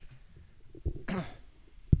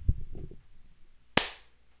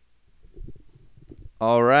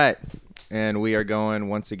All right, and we are going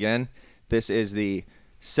once again. This is the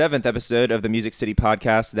 7th episode of the Music City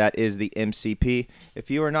podcast. That is the MCP. If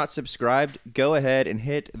you are not subscribed, go ahead and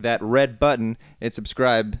hit that red button and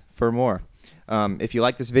subscribe for more. If you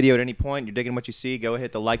like this video at any point, you're digging what you see, go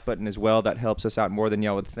hit the like button as well. That helps us out more than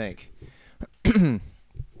y'all would think.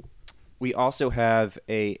 We also have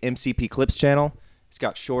a MCP Clips channel. It's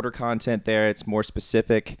got shorter content there. It's more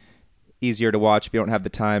specific, easier to watch if you don't have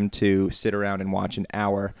the time to sit around and watch an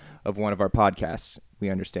hour of one of our podcasts.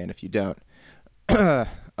 We understand if you don't.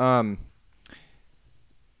 I'm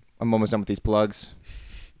almost done with these plugs.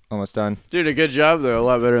 Almost done. Dude, a good job though. A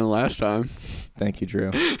lot better than last time. Thank you,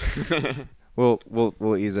 Drew.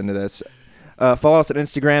 We'll ease into this. Follow us on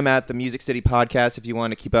Instagram at the Music City Podcast if you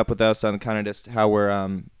want to keep up with us on kind of just how we're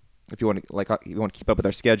if you want to keep up with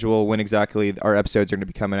our schedule, when exactly our episodes are going to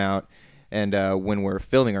be coming out, and when we're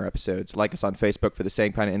filming our episodes. Like us on Facebook for the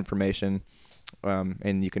same kind of information,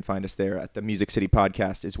 and you can find us there at the Music City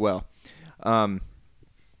Podcast as well.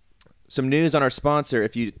 Some news on our sponsor.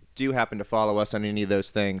 If you do happen to follow us on any of those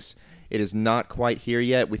things, it is not quite here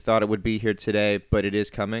yet. We thought it would be here today, but it is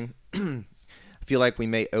coming. I feel like we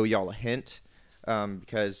may owe y'all a hint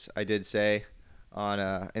because I did say on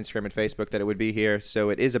Instagram and Facebook that it would be here. So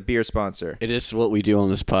it is a beer sponsor. It is what we do on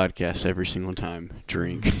this podcast every single time.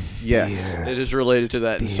 Drink. Yes. Beer. It is related to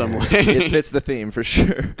that in some way. It fits the theme for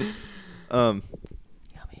sure.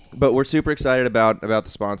 But we're super excited about the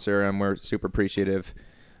sponsor, and we're super appreciative.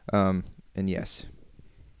 And yes,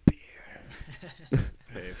 beer.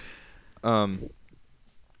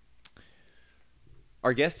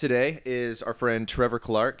 Our guest today is our friend Trevor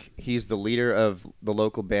Clark. He's the leader of the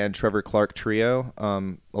local band Trevor Clark Trio.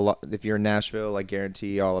 If you're in Nashville, I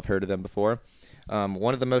guarantee y'all have heard of them before.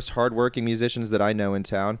 One of the most hardworking musicians that I know in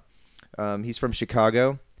town. He's from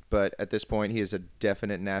Chicago, but at this point he is a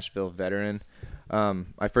definite Nashville veteran.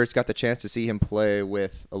 I first got the chance to see him play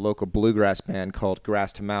with a local bluegrass band called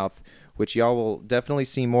Grass to Mouth, which y'all will definitely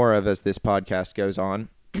see more of as this podcast goes on.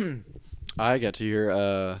 I got to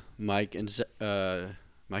hear Mike and Zach.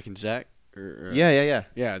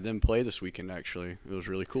 Yeah, them play this weekend. Actually, it was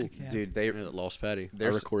really cool. Yeah. dude. They at Lost Patty. I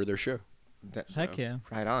recorded their show. Heck yeah.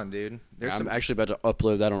 Right on, dude. I'm actually about to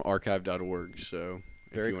upload that on archive.org. So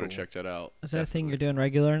if you want to check that out, Is that a thing you're doing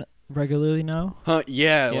regularly now?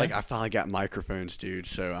 Yeah, like I finally got microphones, dude.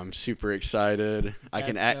 So I'm super excited. I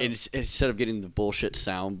can instead of getting the bullshit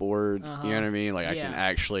soundboard, you know what I mean? Like I can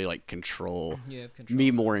actually like control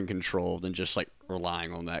me more in control than just like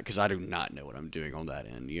relying on that, because I do not know what I'm doing on that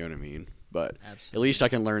end. You know what I mean? But at least I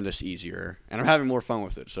can learn this easier, and I'm having more fun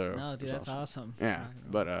with it. So no, dude, that's awesome. Yeah,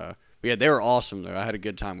 but yeah, they were awesome though. I had a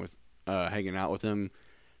good time with hanging out with them,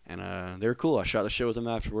 and they were cool. I shot the show with them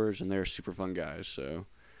afterwards, and they're super fun guys. So.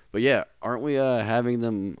 But yeah, aren't we having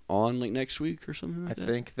them on like next week or something like that? I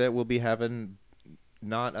think that we'll be having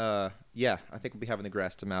I think we'll be having the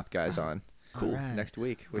Grass to Mouth guys on next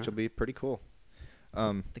week, which will be pretty cool.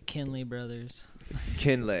 The Kinley brothers.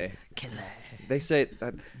 Kinley. They say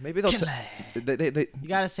maybe they'll they You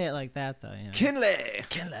gotta say it like that though. You know? Kinley.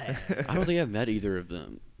 I don't think I've met either of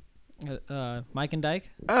them. Mike and Dyke.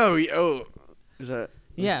 Oh, is that?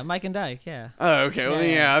 Yeah, Mike and Dyke, yeah. Oh, okay. Well,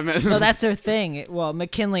 yeah. I meant... No, that's their thing. Well,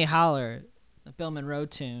 McKinley Holler, a Bill Monroe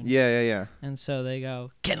tune. Yeah. And so they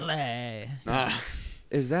go, Kinley.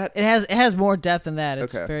 Is that... It has more depth than that.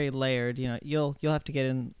 It's very layered. You know, you'll have to get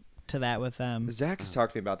into that with them. Zach has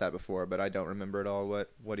talked to me about that before, but I don't remember at all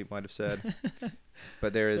what he might have said.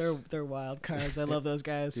 But there is... They're wild cards. I love those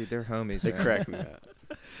guys. Dude, they're homies. They crack me up.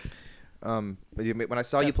 But when I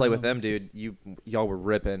saw you play with them, dude, y'all were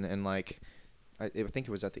ripping, and like... I think it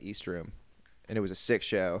was at the East Room, and it was a sick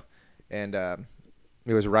show, and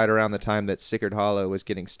it was right around the time that Sickard Hollow was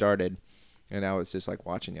getting started, and I was just like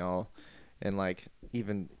watching y'all, and like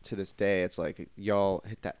even to this day, it's like y'all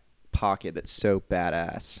hit that pocket that's so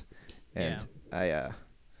badass, and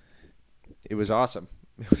it was awesome.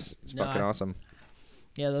 It was fucking awesome.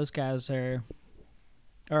 Yeah, those guys are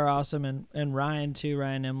awesome, and Ryan too,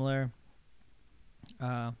 Ryan Imler.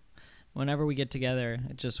 Whenever we get together,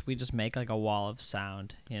 we just make like a wall of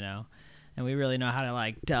sound, you know, and we really know how to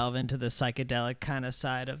like delve into the psychedelic kind of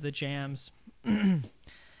side of the jams. And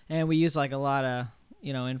we use like a lot of,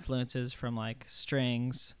 you know, influences from like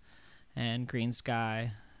Strings and Green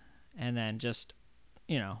Sky, and then just,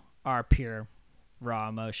 you know, our pure raw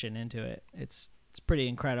emotion into it. It's pretty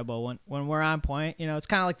incredible when we're on point, you know. It's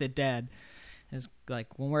kind of like the Dead. It's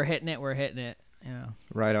like when we're hitting it, you know.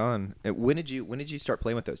 Right on. When did you start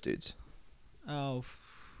playing with those dudes? Oh,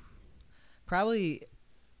 probably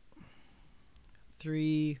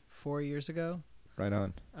 3-4 years ago. Right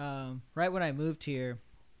on. Right when I moved here,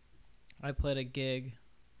 I played a gig,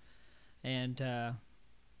 and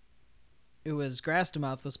it was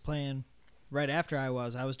Grassmouth was playing right after I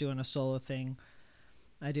was doing a solo thing.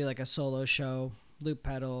 I do like a solo show, loop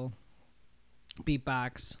pedal,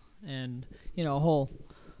 beatbox, and a whole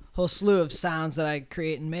slew of sounds that I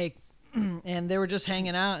create and make. And they were just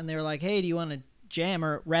hanging out, and they were like, "Hey, do you want to jam?"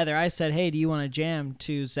 Or rather, I said, "Hey, do you want to jam?"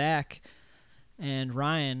 to Zach and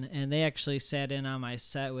Ryan, and they actually sat in on my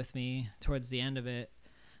set with me towards the end of it.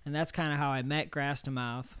 And that's kind of how I met Grass to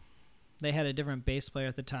Mouth. They had a different bass player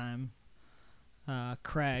at the time,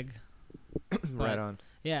 Craig. Right on.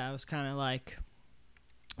 Yeah, it was kind of like,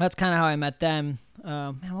 that's kind of how I met them.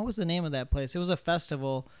 Man, what was the name of that place? It was a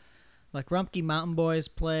festival. Like Rumpke Mountain Boys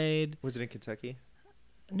played. Was it in Kentucky?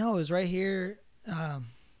 No, it was right here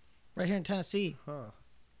in Tennessee. Huh.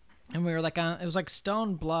 And we were like it was like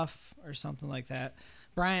Stone Bluff or something like that.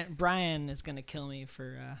 Brian is going to kill me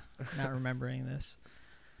for not remembering this.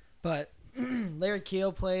 But Larry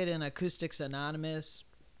Keel played in Acoustics Anonymous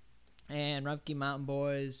and Rumpke Mountain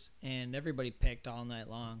Boys, and everybody picked all night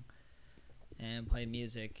long and played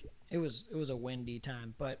music. It was a windy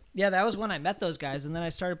time. But yeah, that was when I met those guys, and then I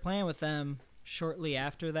started playing with them shortly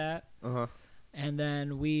after that. Uh-huh. And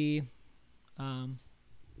then we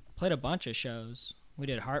played a bunch of shows. We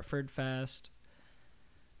did Hartford Fest.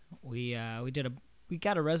 We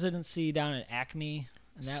got a residency down at Acme,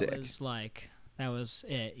 and that Sick. That was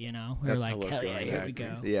it, We That's were like, hell yeah, here we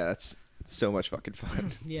go. Yeah, that's so much fucking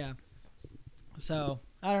fun. Yeah. So,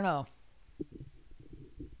 I don't know.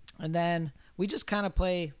 And then we just kind of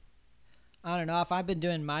play on and off. I've been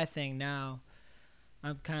doing my thing now.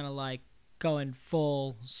 I'm kind of like going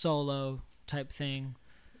full solo type thing.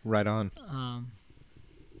 Right on.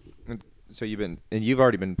 So you've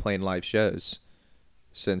already been playing live shows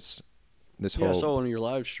since this whole. Yeah, I saw one of your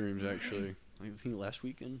live streams actually. I think last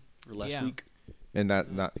weekend or last week. And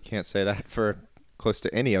can't say that for close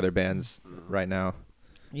to any other bands right now.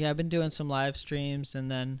 Yeah, I've been doing some live streams,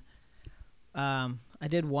 and then I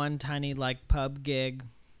did one tiny like pub gig,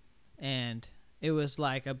 and it was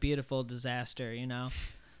like a beautiful disaster,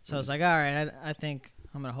 So I was like, all right, I think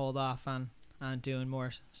I'm gonna hold off on doing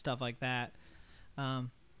more stuff like that.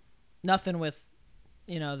 Nothing with,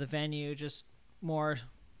 the venue, just more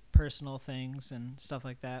personal things and stuff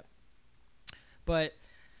like that. But,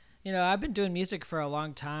 I've been doing music for a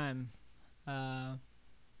long time.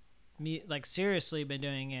 Seriously been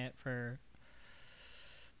doing it for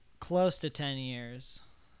close to 10 years.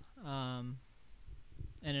 In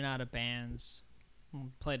and out of bands.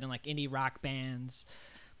 Played in like indie rock bands.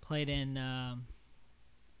 Played in I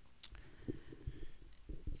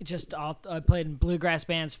played in bluegrass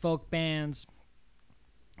bands, folk bands,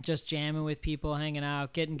 just jamming with people, hanging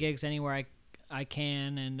out, getting gigs anywhere I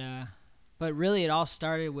can, and but really it all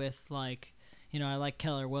started with like, I like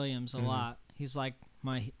Keller Williams a lot. He's like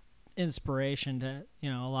my inspiration to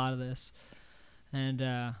a lot of this, and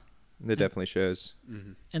that definitely shows.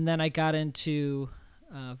 Mm-hmm. And then I got into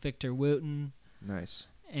Victor Wooten. Nice.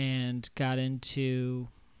 And got into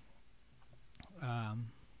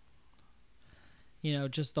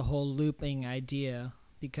just the whole looping idea,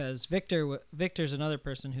 because Victor's another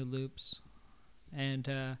person who loops, and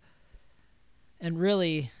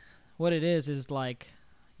really what it is like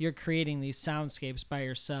you're creating these soundscapes by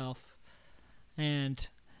yourself, and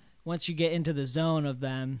once you get into the zone of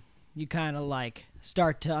them, you kind of like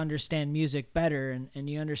start to understand music better, and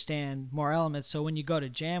you understand more elements. So when you go to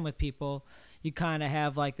jam with people, you kind of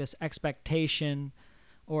have like this expectation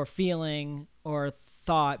or feeling or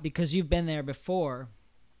thought because you've been there before.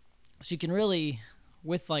 So you can really,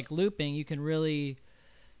 with like looping, you can really,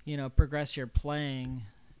 progress your playing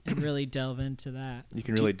and really delve into that. You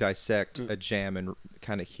can really dissect a jam and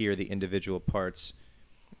kind of hear the individual parts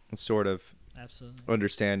and sort of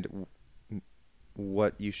understand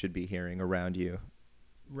what you should be hearing around you.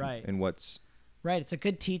 Right. And what's... Right. It's a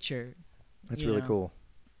good teacher. That's really cool.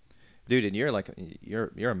 Dude, and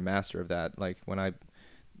you're a master of that. Like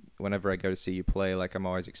whenever I go to see you play, like I'm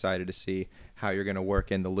always excited to see how you're going to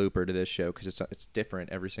work in the looper to this show, because it's different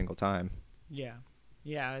every single time. Yeah.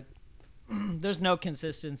 There's no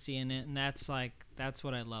consistency in it, and that's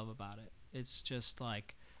what I love about it. It's just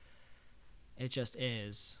like, it just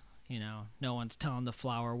is, no one's telling the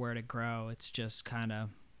flower where to grow. It's just kind of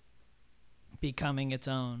becoming its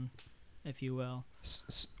own, if you will.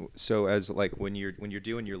 So as like when you're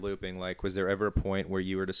doing your looping, like was there ever a point where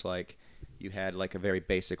you were just like, you had like a very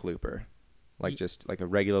basic looper, like just like a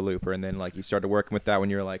regular looper, and then like you started working with that when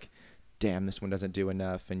you're like, damn, this one doesn't do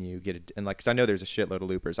enough, and you get it, and like, cause I know there's a shitload of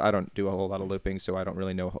loopers. I don't do a whole lot of looping, so I don't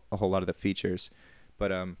really know a whole lot of the features,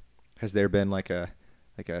 but has there been like a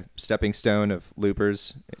stepping stone of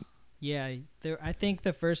loopers Yeah, I think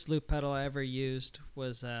the first loop pedal I ever used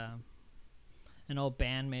was an old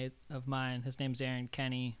bandmate of mine. His name's Aaron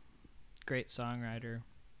Kenny, great songwriter.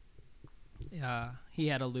 He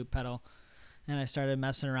had a loop pedal, and I started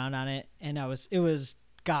messing around on it, and it was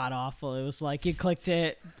god awful. It was like you clicked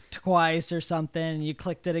it twice or something, and you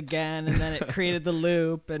clicked it again, and then it created the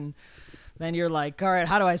loop, and then you're like, all right,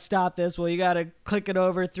 how do I stop this? Well, you got to click it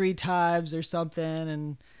over 3 times or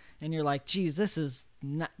something, and you're like, geez, this is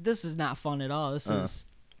not fun at all. This is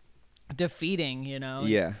defeating, you know?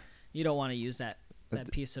 Yeah. You don't want to use that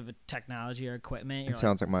piece of technology or equipment. It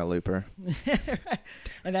sounds like my looper. Right.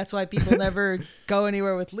 And that's why people never go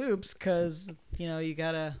anywhere with loops, because, you know, you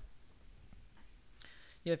gotta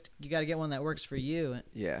get one that works for you.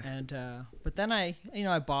 Yeah. And but then I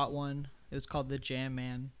bought one. It was called the Jam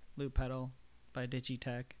Man loop pedal by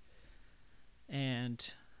Digitech, and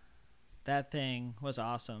that thing was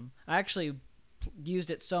awesome. I actually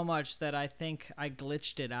used it so much that I think I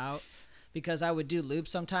glitched it out, because I would do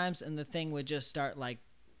loops sometimes and the thing would just start like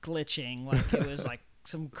glitching, like it was like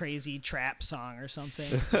some crazy trap song or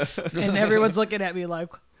something, and everyone's looking at me like,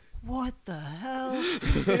 what the hell?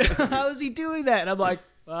 You know, how is he doing that? And I'm like,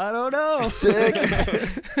 I don't know. Sick.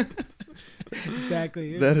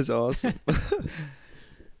 Exactly. That is awesome.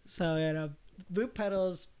 So, you know, loop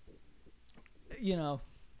pedals, you know,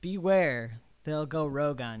 beware. They'll go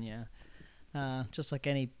rogue on you. Just like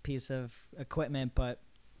any piece of equipment.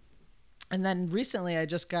 And then recently I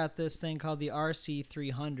just got this thing called the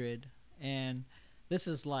RC300. And this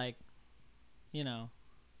is like, you know,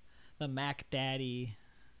 the Mac Daddy,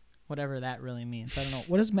 whatever that really means. I don't know.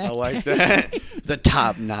 What is Mac Daddy? I like that. The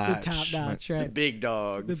top notch. The top notch, right. The big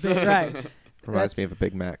dog. The big, right. Reminds me of a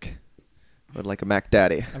Big Mac. But like a Mac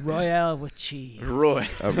Daddy. A Royale with cheese. A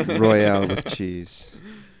Royale with cheese.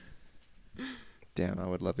 Damn, I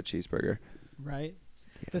would love a cheeseburger. Right?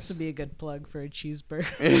 Yes. This would be a good plug for a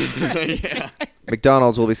cheeseburger. Yeah.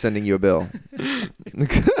 McDonald's will be sending you a bill.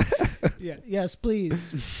 Yeah. Yes,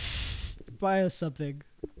 please. Buy us something.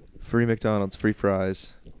 Free McDonald's, free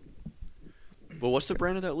fries. Well, what's the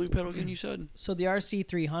brand of that loop pedal again, you said? So the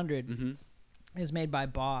RC300 is made by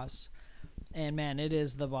Boss. And man, it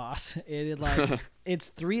is the boss. It's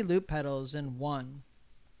 3 loop pedals in one.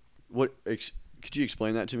 What? Could you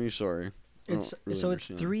explain that to me? Sorry. It's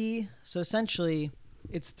three. So essentially,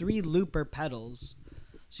 it's 3 looper pedals.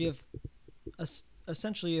 So you have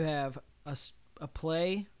essentially you have a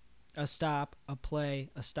play, a stop, a play,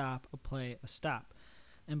 a stop, a play, a stop,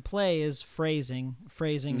 and play is phrasing.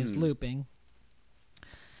 Phrasing is looping.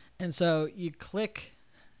 And so you click,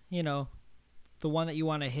 you know, the one that you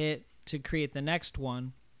want to hit to create the next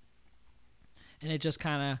one, and it just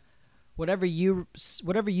kind of whatever you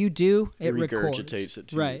do, it records. Regurgitates it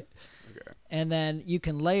to right. You. Okay. And then you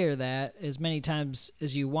can layer that as many times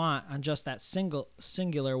as you want on just that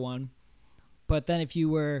singular one. But then if you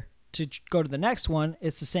were to go to the next one,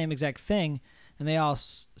 it's the same exact thing, and they all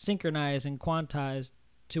synchronize and quantize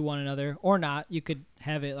to one another, or not. You could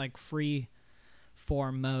have it like free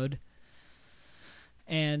form mode.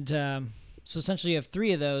 And so essentially you have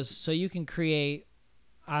 3 of those, so you can create,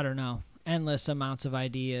 I don't know, endless amounts of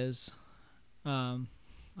ideas. I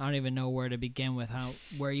don't even know where to begin with,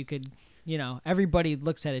 where you could, you know, everybody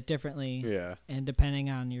looks at it differently. Yeah. And depending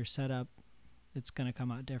on your setup, it's going to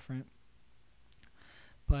come out different.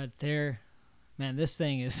 But this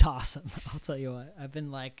thing is awesome. I'll tell you what. I've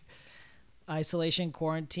been like, isolation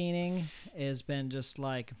quarantining has been just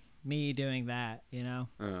like me doing that, you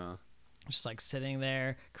know? Just like sitting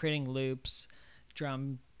there, creating loops,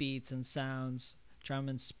 drum beats and sounds, drum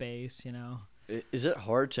and space, you know. Is it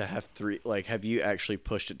hard to have 3, like, have you actually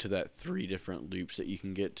pushed it to that 3 different loops that you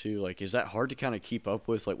can get to? Like, is that hard to kind of keep up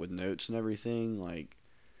with, like, with notes and everything? Like,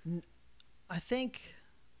 I think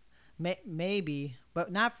maybe,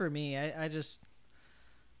 but not for me. I just,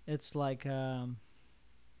 it's like, I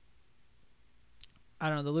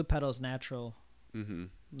don't know, the loop pedal is natural.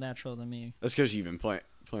 Natural to me. That's because you've been playing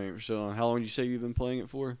it for so long. How long did you say you've been playing it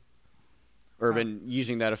for? Or been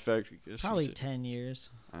using that effect? Probably 10 years.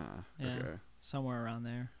 Yeah, okay. Somewhere around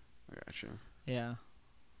there. I gotcha. Yeah.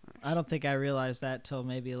 Nice. I don't think I realized that till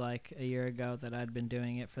maybe like a year ago that I'd been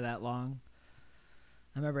doing it for that long.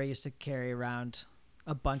 I remember I used to carry around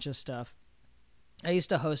a bunch of stuff. I used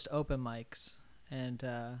to host open mics, and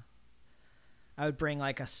I would bring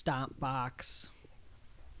like a stomp box,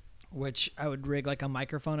 which I would rig like a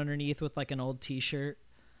microphone underneath with like an old t-shirt,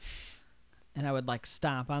 and I would like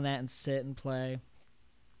stomp on that and sit and play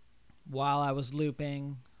while I was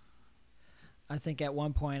looping. I think at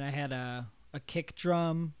one point I had a kick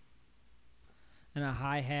drum and a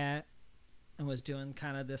hi-hat and was doing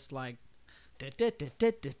kind of this like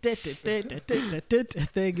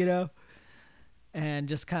thing, you know, and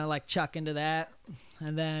just kind of like chuck into that,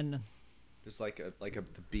 and then just like the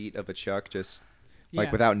beat of a chuck, just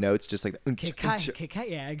like without notes, just like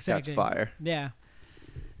yeah, exactly. That's fire. Yeah,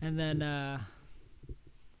 and then a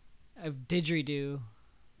didgeridoo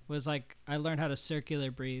was like I learned how to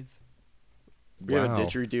circular breathe. We have a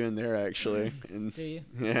didgeridoo in there, actually. And, do you?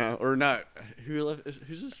 Yeah, or not. Who's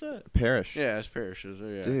this? Parish. Yeah, it's Parish.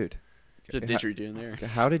 Yeah. Dude. There's a didgeridoo in there.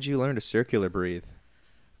 How did you learn to circular breathe?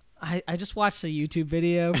 I just watched a YouTube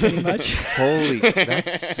video, pretty much. Holy,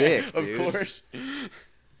 that's sick, dude. Of course.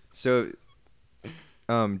 So,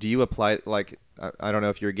 do you apply, like, I don't know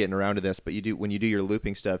if you're getting around to this, but when you do your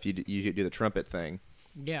looping stuff, you do the trumpet thing.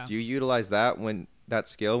 Yeah. Do you utilize that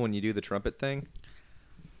skill when you do the trumpet thing?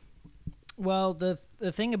 Well, the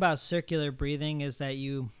thing about circular breathing is that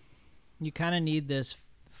you kind of need this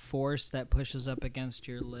force that pushes up against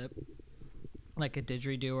your lip, like a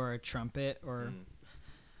didgeridoo or a trumpet, or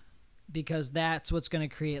because that's what's going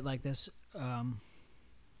to create like this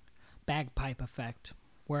bagpipe effect,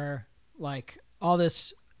 where like all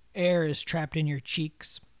this air is trapped in your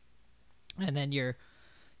cheeks, and then you're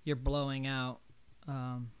blowing out.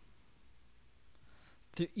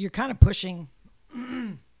 You're kind of pushing.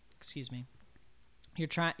 Excuse me.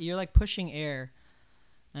 You're like pushing air,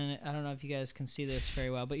 and I don't know if you guys can see this very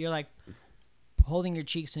well, but you're like holding your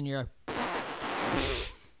cheeks and you're like,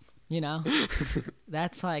 you know,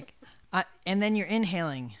 that's like, and then you're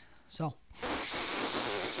inhaling. So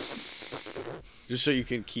just so you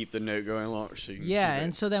can keep the note going longer. So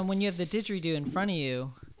and so then when you have the didgeridoo in front of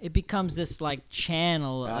you, it becomes this like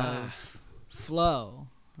channel of flow,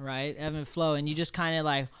 right? Ebb and flow, and you just kind of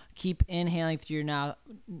like keep inhaling through your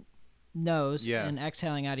nose and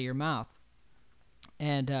exhaling out of your mouth.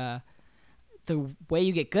 And the way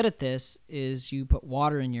you get good at this is you put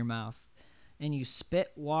water in your mouth and you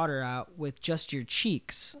spit water out with just your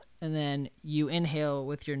cheeks, and then you inhale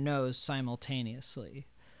with your nose simultaneously.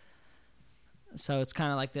 So it's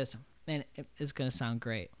kind of like this, and it's going to sound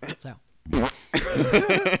great. So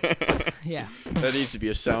yeah. That needs to be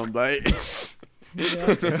a sound bite.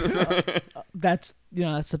 That's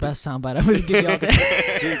the best soundbite I'm gonna give you all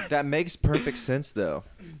day. Dude, that makes perfect sense though.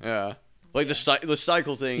 Yeah, like the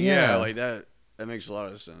cycle thing. Yeah, like that makes a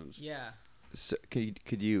lot of sense. Yeah. So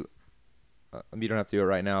could you? You don't have to do it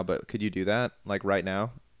right now, but could you do that like right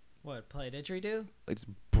now? What, play didgeridoo? Like just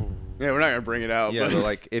yeah, we're not gonna bring it out. Yeah, but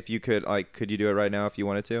like if you could, like, could you do it right now if you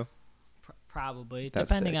wanted to? Probably, That's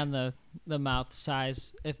depending sick. on the mouth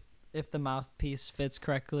size. If the mouthpiece fits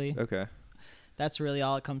correctly. Okay. That's really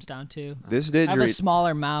all it comes down to. This I have a didgeridoo.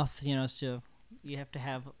 smaller mouth, so you have to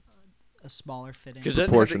have a smaller fitting. Because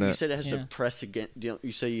proportionate. you said it has to press against.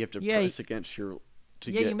 You say you have to press against your.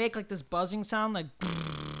 You make like this buzzing sound, like.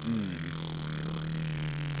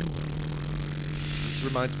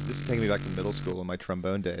 This is taking me back to middle school and my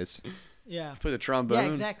trombone days. Yeah. Play the trombone. Yeah,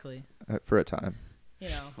 exactly. For a time. You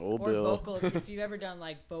know, Old or Bill. vocal. If you've ever done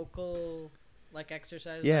like vocal, like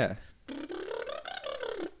exercises. Yeah.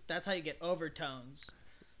 That's how you get overtones.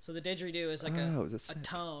 So the didgeridoo is like a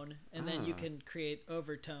tone, and then you can create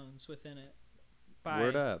overtones within it.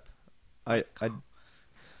 Word up. I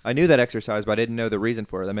knew that exercise, but I didn't know the reason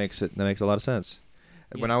for it. That makes a lot of sense.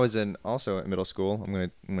 Yeah. When I was also at middle school, I'm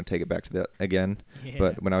gonna take it back to that again. Yeah.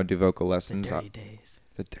 But when I would do vocal lessons, the dirty days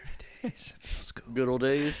of middle school, good old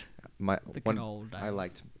days. I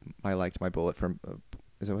liked my bullet from.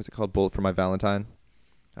 Is that what's it called? Bullet for my Valentine.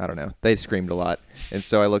 I don't know. They screamed a lot, and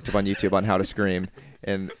so I looked up on YouTube on how to scream,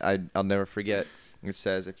 and I'll never forget. It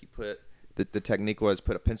says if you put the technique was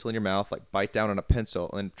put a pencil in your mouth, like bite down on a pencil,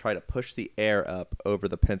 and try to push the air up over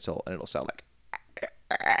the pencil, and it'll sound like.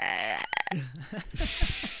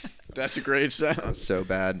 That's a great sound. So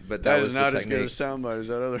bad, but that was is not the as good a soundbite as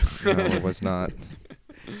that other. No, it was not.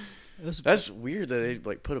 That's weird that they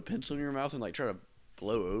like put a pencil in your mouth and like try to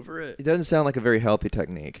blow over it. It doesn't sound like a very healthy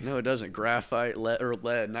technique. No, it doesn't. Graphite,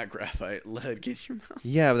 lead, not graphite. Lead gets your mouth.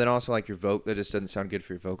 Yeah, but then also like your that just doesn't sound good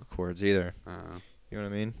for your vocal cords either. You know what I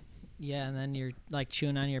mean? Yeah, and then you're like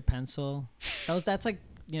chewing on your pencil. That's like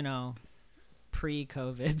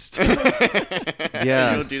pre-COVID stuff.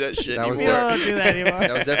 Yeah, you don't do that shit anymore. We don't do that anymore.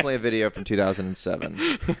 That was definitely a video from 2007.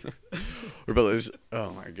 What about those?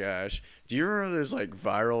 Oh my gosh! Do you remember those like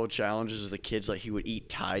viral challenges of the kids like he would eat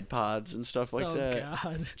Tide Pods and stuff like that? Oh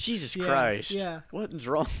God! Jesus Christ! Yeah. What's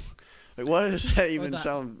wrong? Like, why does that even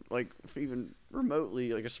sound like even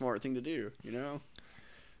remotely like a smart thing to do? You know?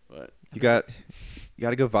 But you got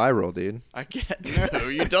to go viral, dude. I can't. No,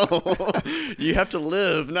 you don't. You have to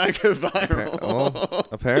live, not go viral. Well,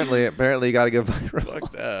 apparently, you got to go viral.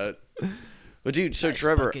 Fuck that. Well, dude, so nice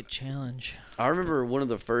Trevor, bucket challenge. I remember one of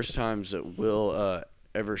the first times that Will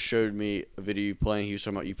ever showed me a video you playing. He was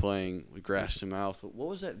talking about you playing with Grass to Mouth. What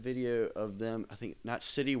was that video of them? I think not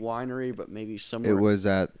City Winery, but maybe somewhere. It was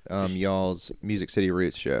at y'all's Music City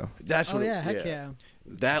Roots show. That's what. Heck yeah.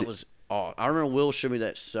 That was. Oh, I remember Will showed me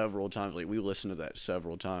that several times. Like we listened to that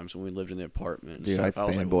several times when we lived in the apartment. Dude, so I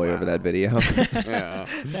was like, fanboy over that video. Yeah.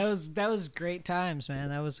 That was great times, man.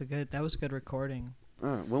 That was a good recording.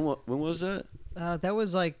 When was that? That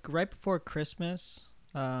was like right before Christmas.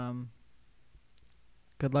 Good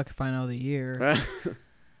luck if I know the year.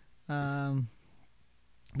 But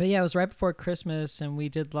yeah, it was right before Christmas, and we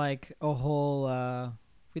did like a whole a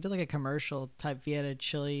commercial type Vieta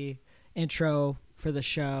Chili intro for the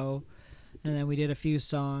show, and then we did a few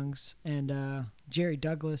songs, and Jerry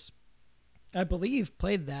Douglas, I believe,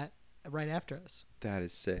 played that right after us. That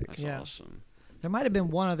is sick. That's awesome. There might have been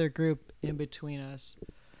one other group in between us,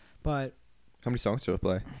 but how many songs do I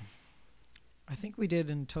play? I think we did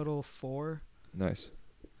in total 4. Nice.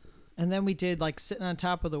 And then we did like Sitting on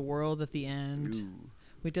Top of the World at the end. Ooh.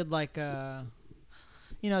 We did like at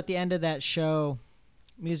the end of that show,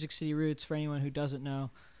 Music City Roots, for anyone who doesn't know,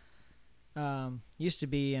 used to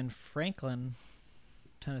be in Franklin,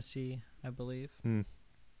 Tennessee, I believe. Mm.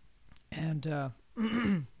 And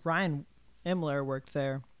Ryan Imler worked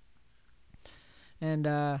there. And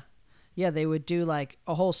they would do like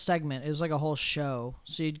a whole segment. It was like a whole show.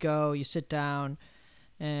 So you'd go, you sit down,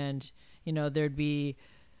 and there'd be,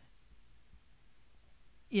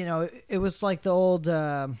 it was like the old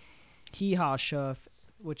Hee Haw show,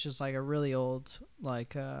 which is like a really old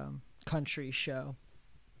like country show.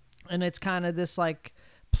 And it's kind of this like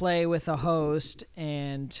play with a host,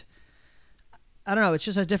 and I don't know, it's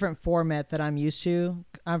just a different format that I'm used to.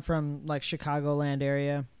 I'm from like Chicagoland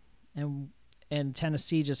area, and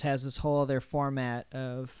Tennessee just has this whole other format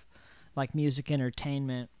of like music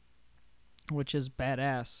entertainment, which is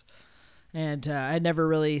badass. And I'd never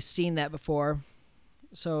really seen that before.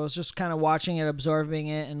 So I was just kind of watching it, absorbing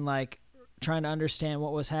it, and like trying to understand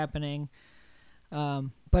what was happening.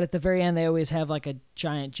 But at the very end, they always have like a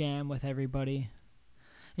giant jam with everybody.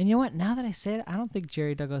 And you know what? Now that I say it, I don't think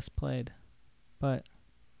Jerry Douglas played. But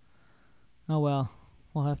oh well,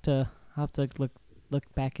 I'll have to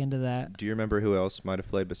look back into that. Do you remember who else might have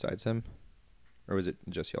played besides him, or was it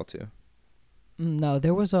just y'all two? No,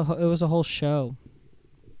 it was a whole show,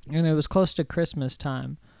 and it was close to Christmas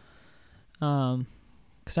time.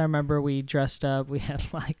 Because I remember we dressed up. We had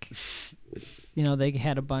like, they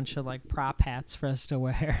had a bunch of like prop hats for us to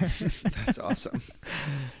wear. That's awesome.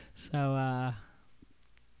 So,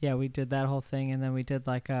 we did that whole thing, and then we did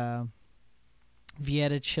like a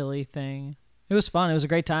Vieta Chili thing. It was fun. It was a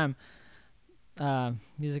great time.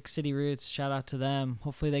 Music City Roots, shout out to them.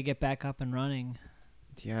 Hopefully they get back up and running.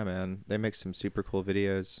 Yeah, man. They make some super cool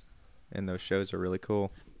videos, and those shows are really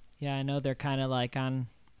cool. Yeah, I know they're kind of like on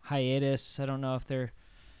hiatus. I don't know if they're,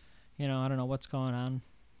 I don't know what's going on.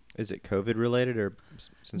 Is it COVID related or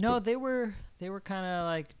since? No, they were kind of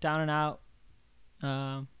like down and out.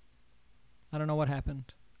 I don't know what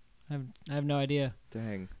happened. I have no idea.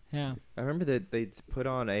 Dang. Yeah. I remember that they put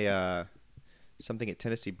on a something at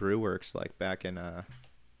Tennessee Brew Works like back in a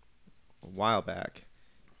while back,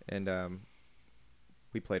 and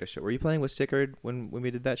we played a show. Were you playing with Sickard when we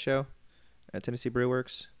did that show at Tennessee Brew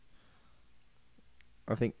Works?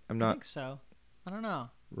 I think so. I don't know.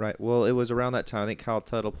 Right. Well, it was around that time. I think Kyle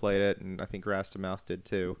Tuttle played it, and I think Grass to Mouth did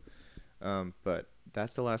too. But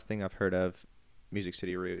that's the last thing I've heard of Music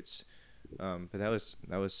City Roots. But that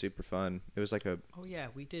was super fun. It was like a. Oh yeah,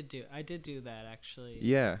 I did do that actually.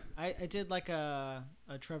 Yeah. I did like a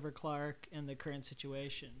Trevor Clark in the current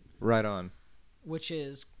situation. Right on. Which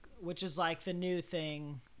is like the new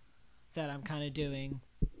thing that I'm kind of doing,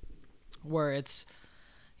 where it's,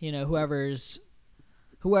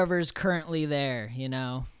 whoever's currently there,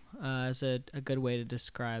 is a good way to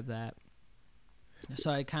describe that.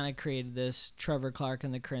 So I kind of created this Trevor Clark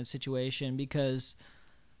in the current situation because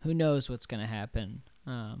who knows what's going to happen.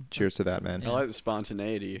 Cheers to that, man. I like the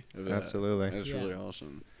spontaneity of that. Absolutely. That's really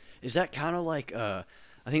awesome. Is that kind of like, I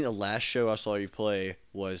think the last show I saw you play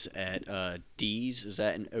was at D's. Is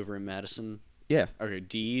that over in Madison? Yeah. Okay,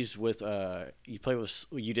 D's with,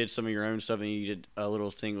 you did some of your own stuff, and you did a little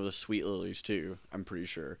thing with the Sweet Lilies too, I'm pretty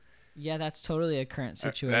sure. Yeah, that's totally a current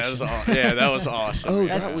situation. That was awesome. Oh,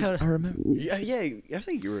 that's I remember. Yeah, I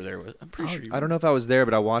think you were there. I'm pretty sure. I don't know if I was there,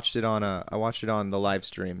 but I watched it on the live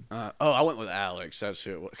stream. I went with Alex. That's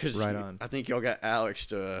who it was. Cause right on. I think y'all got Alex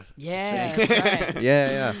to. Yeah, sing. that's right.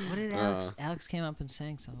 Yeah. What did Alex? Alex came up and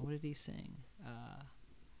sang something. What did he sing?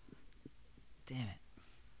 Damn it.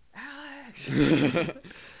 Alex.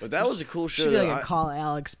 But that was a cool show. Should be like a call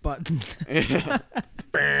Alex button. Get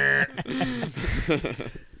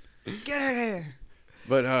in here.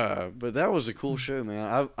 But that was a cool show,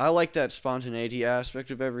 man. I like that spontaneity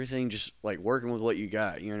aspect of everything, just like working with what you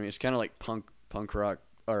got. You know what I mean? It's kind of like punk rock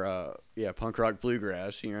or punk rock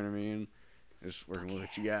bluegrass. You know what I mean? Just working with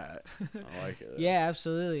what you got. I like it. Yeah,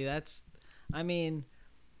 absolutely. I mean,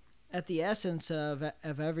 at the essence of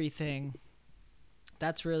everything,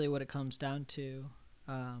 that's really what it comes down to.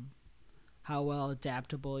 How well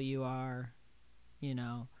adaptable you are, you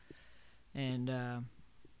know, and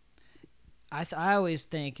I always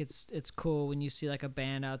think it's cool when you see like a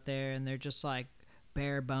band out there and they're just like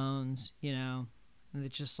bare bones, you know, and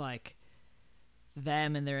it's just like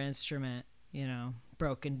them and their instrument, you know,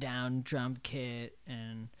 broken down drum kit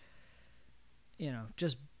and, you know,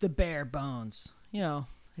 just the bare bones, you know.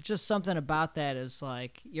 It's just something about that is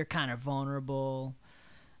like you're kind of vulnerable,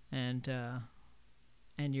 and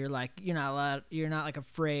you're like you're not like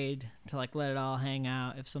afraid to like let it all hang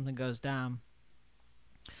out if something goes down.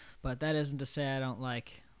 But that isn't to say I don't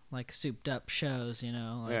like souped up shows, you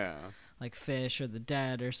know, like Fish or The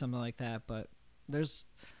Dead or something like that. But that's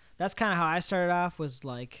kind of how I started off, was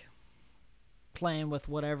like playing with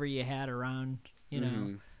whatever you had around, you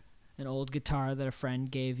know, an old guitar that a friend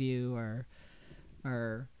gave you, or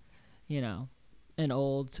you know, an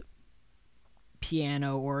old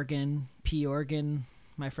piano organ, P organ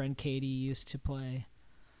my friend Katie used to play.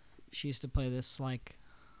 She used to play this, like,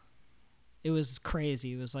 it was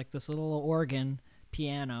crazy. It was like this little organ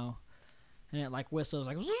piano, and it like whistles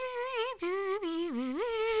like,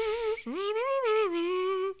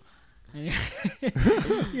 and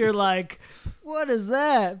you're like, what is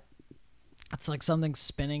that? It's like something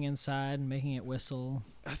spinning inside and making it whistle.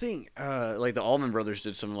 I think like the Allman Brothers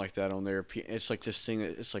did something like that on their. It's like this thing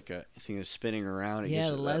that it's like a thing that's spinning around. Yeah,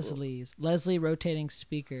 the Leslie rotating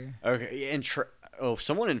speaker. Okay, and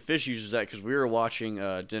someone in Fish uses that because we were watching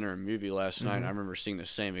Dinner and Movie last night. And I remember seeing the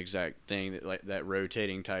same exact thing, that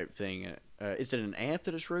rotating type thing. Is it an amp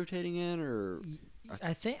that it's rotating in, or?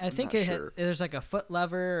 I think there's like a foot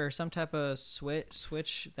lever or some type of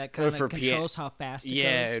switch that kind of controls how fast it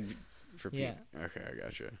goes. Okay, I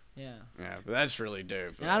gotcha. Yeah, but that's really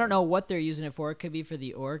dope. And I don't know what they're using it for. It could be for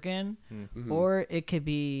the organ, or it could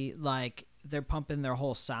be like they're pumping their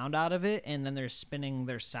whole sound out of it, and then they're spinning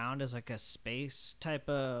their sound as like a space type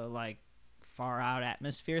of like far out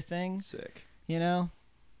atmosphere thing. Sick. You know?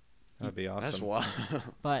 That'd be awesome. That's wild.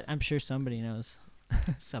 But I'm sure somebody knows.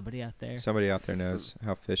 Somebody out there knows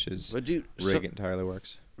how Fish's rig entirely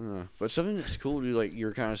works. But something that's cool, dude, like you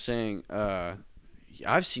were kind of saying,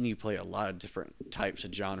 I've seen you play a lot of different types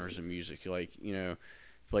of genres of music. Like, you know,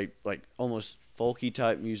 play like almost folky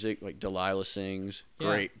type music, like Delilah Sings.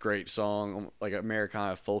 Great song, like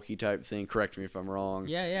Americana folky type thing. Correct me if I'm wrong.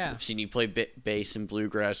 Yeah. I've seen you play bass and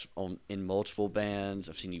bluegrass in multiple bands.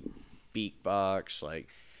 I've seen you beatbox. Like,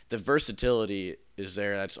 the versatility is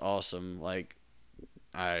there. That's awesome. Like,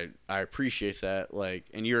 I appreciate that. Like,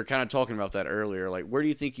 and you were kind of talking about that earlier. Like, where do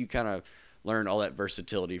you think you kind of learned all that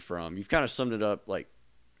versatility from? You've kind of summed it up like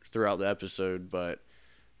throughout the episode, but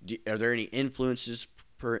are there any influences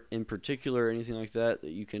in particular, or anything like that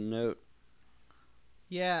you can note?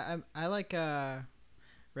 Yeah, I like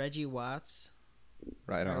Reggie Watts.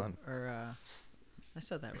 Right on. Or I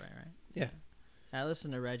said that right? Yeah. I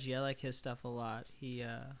listen to Reggie. I like his stuff a lot. He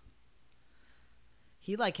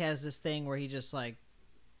like has this thing where he just like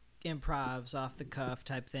improvs off the cuff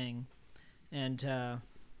type thing, and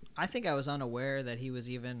I think I was unaware that he was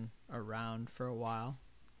even around for a while,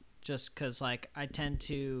 just because like I tend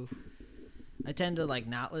to like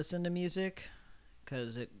not listen to music,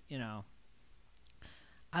 because it, you know,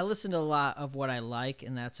 I listen to a lot of what I like,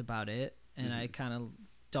 and that's about it, and I kind of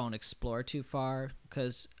don't explore too far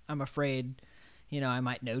because I'm afraid, you know, I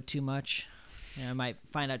might know too much, and I might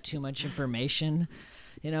find out too much information,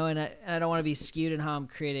 you know, and I don't want to be skewed in how I'm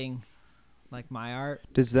creating like my art.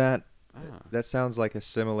 Does that sounds like a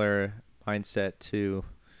similar mindset to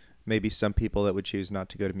maybe some people that would choose not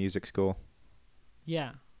to go to music school?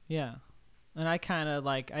 Yeah. And I kind of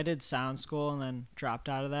like, I did sound school and then dropped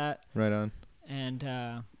out of that. Right on. And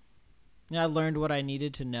I learned what I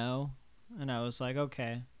needed to know, and I was like,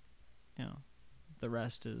 okay, you know, the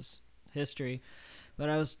rest is history. But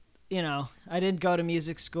I was, you know, I didn't go to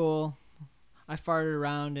music school. I farted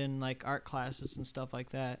around in like art classes and stuff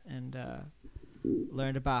like that, and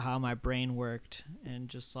learned about how my brain worked, and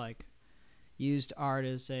just like used art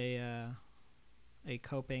as a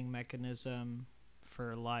coping mechanism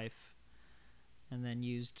for life, and then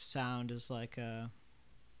used sound as like a,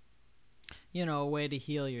 you know, a way to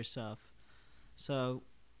heal yourself. So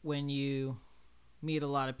when you meet a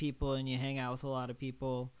lot of people and you hang out with a lot of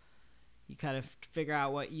people, you kind of figure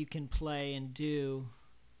out what you can play and do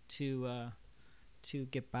to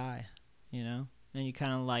get by, you know? And you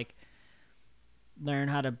kind of like learn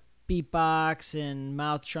how to beatbox and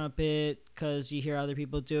mouth trumpet because you hear other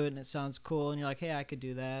people do it and it sounds cool, and you're like, hey, I could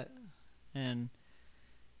do that. And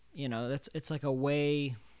you know, it's like a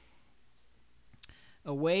way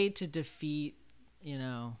to defeat, you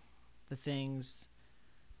know, the things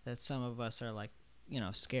that some of us are like, you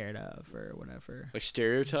know, scared of or whatever. Like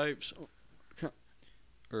stereotypes,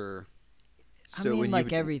 or I mean, when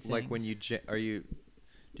like everything. Like when you do you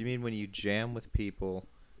mean when you jam with people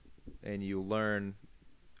and you learn,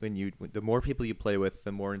 the more people you play with,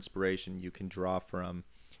 the more inspiration you can draw from,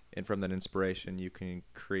 and from that inspiration you can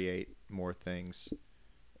create more things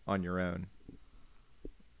on your own.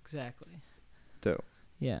 Exactly. So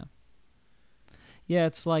yeah,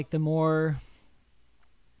 it's like the more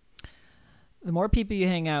people you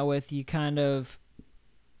hang out with, you kind of,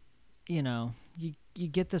 you know, you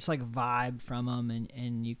get this like vibe from them,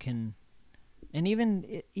 and you can, and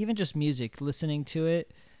even just music, listening to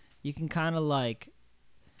it, you can kind of like,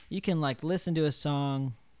 you can like listen to a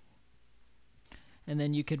song, and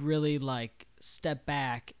then you could really like step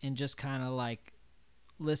back and just kind of like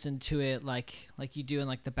listen to it like you do in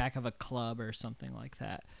like the back of a club or something like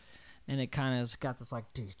that, and it kind of got this like,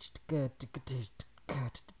 and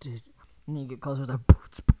you get closer,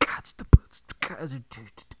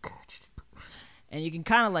 and you can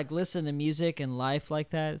kind of like listen to music and life like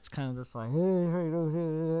that. It's kind of this like,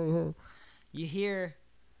 you hear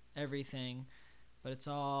everything, but it's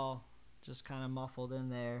all just kind of muffled in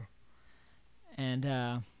there, and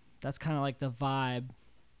that's kind of like the vibe.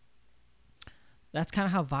 That's kind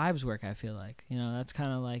of how vibes work, I feel like. You know, that's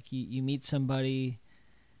kind of like you meet somebody,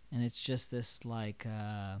 and it's just this like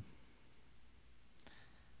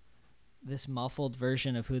this muffled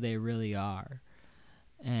version of who they really are.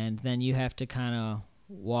 And then you have to kind of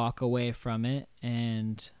walk away from it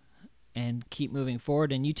and keep moving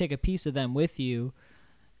forward, and you take a piece of them with you,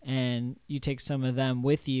 and you take some of them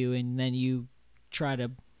with you, and then you try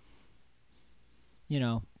to, you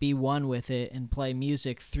know, be one with it and play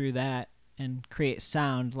music through that and create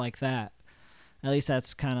sound like that. At least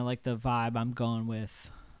that's kind of like the vibe I'm going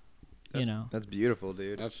with. That's beautiful,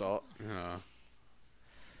 dude. That's all.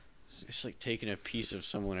 It's like taking a piece of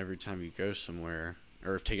someone every time you go somewhere,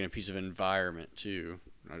 or taking a piece of environment too,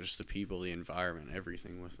 not just the people, the environment,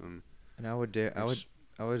 everything with them. And I would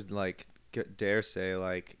like dare say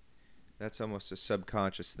like that's almost a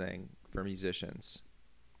subconscious thing for musicians.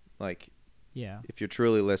 Like, yeah, if you're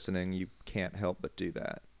truly listening, you can't help but do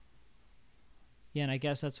that. Yeah, and I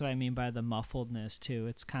guess that's what I mean by the muffledness too.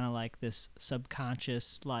 It's kind of like this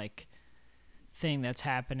subconscious like thing that's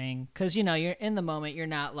happening, because you know, you're in the moment, you're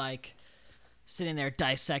not like sitting there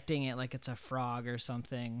dissecting it like it's a frog or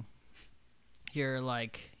something. You're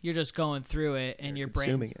just going through it, and you're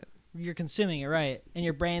consuming it, right? And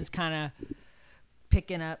your brain's kind of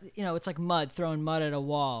picking up, you know, it's like mud, throwing mud at a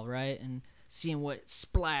wall, right? And seeing what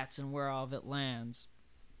splats and where all of it lands.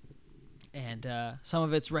 And some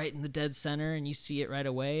of it's right in the dead center, and you see it right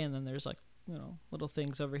away. And then there's like, you know, little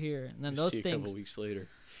things over here, and then those things a couple weeks later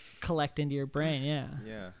collect into your brain. Yeah.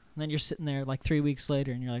 And then you're sitting there like 3 weeks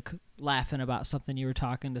later, and you're like laughing about something you were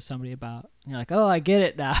talking to somebody about. And you're like, oh, I get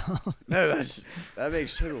it now. No, that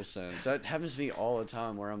makes total sense. That happens to me all the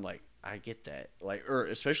time, where I'm like, I get that. Like, or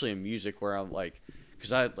especially in music, where I'm like,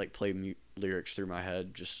 because I like play lyrics through my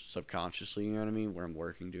head just subconsciously. You know what I mean? Where I'm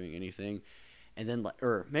working, doing anything. And then, like,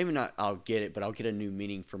 or maybe not, I'll get it, but I'll get a new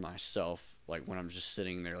meaning for myself, like when I'm just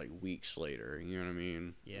sitting there, like weeks later. You know what I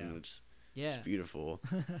mean? Yeah. And it's beautiful.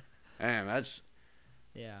 Man,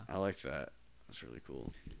 I like that. That's really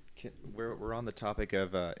cool. We're on the topic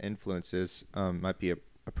of influences. Might be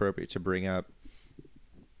appropriate to bring up.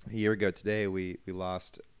 A year ago today, we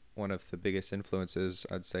lost one of the biggest influences,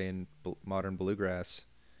 I'd say, in modern bluegrass.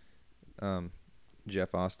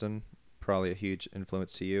 Jeff Austin, probably a huge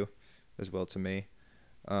influence to you, as well to me.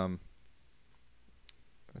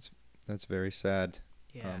 That's very sad.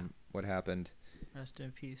 Yeah. What happened? Rest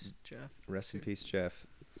in peace, Jeff. Rest in peace, Jeff.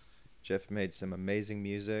 Jeff made some amazing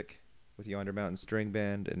music with Yonder Mountain String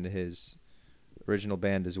Band and his original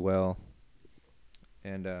band as well.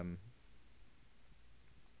 And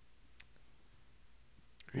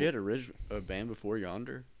he had a band before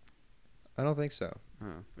Yonder? I don't think so.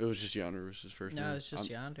 It was just Yonder was his first name? No, it's just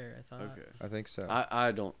Yonder, I thought. Okay. I think so.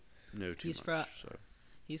 I don't know too much. So.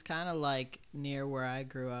 He's kind of like near where I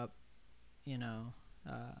grew up, you know.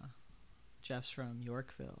 Jeff's from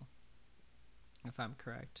Yorkville, if I'm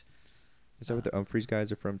correct. Is that where the Humphreys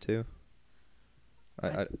guys are from too?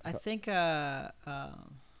 I think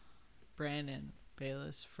Brandon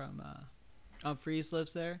Bayless from Humphreys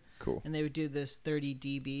lives there. Cool. And they would do this 30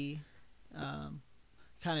 dB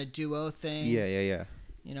kind of duo thing. Yeah.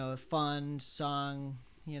 A fun song,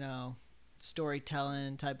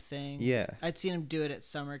 storytelling type thing. Yeah. I'd seen him do it at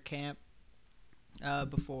summer camp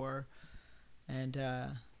before, and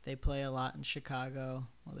they play a lot in Chicago.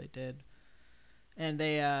 Well, they did. And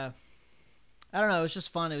they, I don't know, it was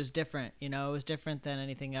just fun. It was different, it was different than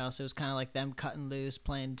anything else. It was kind of like them cutting loose,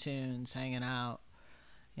 playing tunes, hanging out,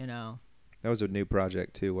 That was a new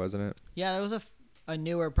project too, wasn't it? Yeah, that was a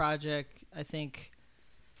newer project, I think,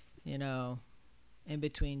 in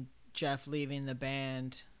between Jeff leaving the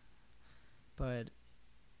band. But,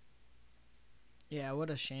 yeah, what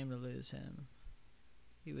a shame to lose him.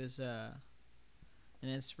 He was an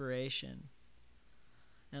inspiration.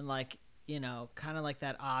 And, kind of like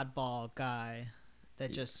that oddball guy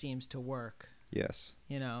that just seems to work. Yes.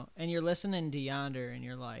 And you're listening to Yonder, and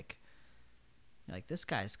you're like, this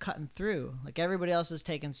guy's cutting through. Like, everybody else is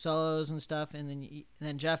taking solos and stuff, and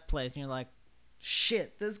then Jeff plays, and you're like,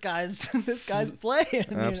 shit, this guy's playing.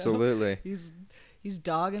 Absolutely. He's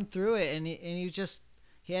dogging through it, and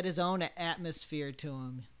he had his own atmosphere to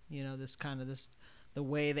him. The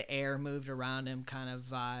way the air moved around him kind of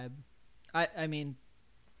vibe. I mean,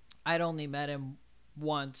 I'd only met him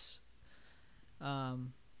once,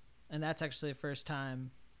 and that's actually the first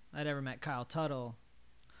time I'd ever met Kyle Tuttle,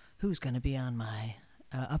 who's going to be on my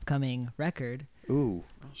upcoming record. Ooh.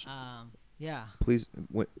 Yeah. Please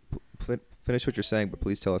finish what you're saying, but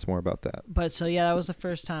please tell us more about that. But so, yeah, that was the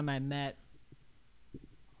first time I met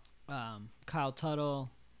Kyle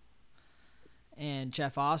Tuttle and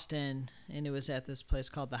Jeff Austin, and it was at this place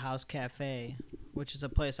called the House Cafe, which is a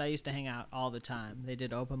place I used to hang out all the time. They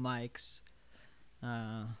did open mics.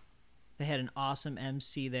 They had an awesome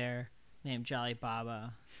MC there named Jolly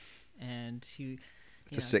Baba, and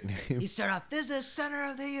it's a sick name. He started off, "This is the center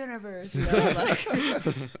of the universe."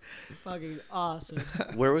 Fucking awesome.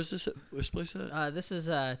 Where was this place at? This is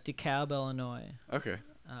DeKalb, Illinois. Okay.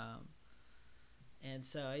 And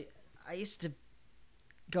so I used to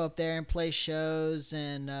go up there and play shows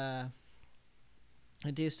and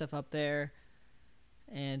do stuff up there.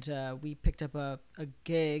 And we picked up a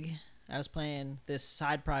gig. I was playing this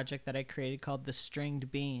side project that I created called The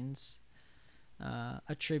Stringed Beans,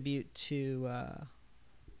 a tribute to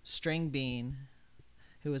String Bean,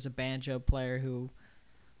 who was a banjo player who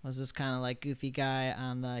was this kind of like goofy guy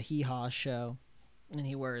on the Hee Haw show, and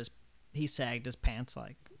he sagged his pants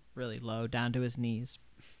like really low down to his knees.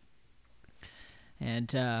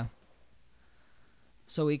 And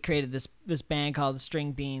so we created this band called the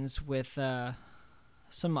String Beans with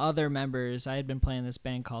some other members. I had been playing this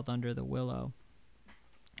band called Under the Willow,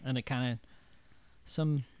 and it kind of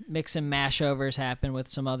some mix and mash overs happened with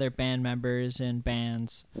some other band members and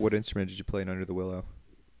bands. What instrument did you play in Under the Willow?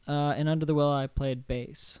 In Under the Willow, I played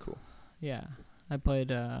bass. Cool. Yeah, I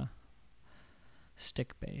played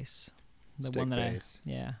stick bass. The one that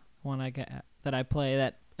I play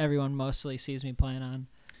that everyone mostly sees me playing on.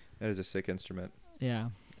 That is a sick instrument. Yeah.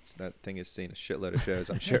 That thing has seen a shitload of shows,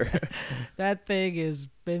 I'm sure. That thing has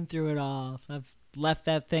been through it all. I've left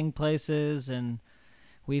that thing places, and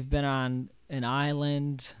we've been on an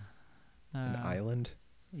island. An island?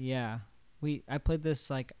 Yeah. I played this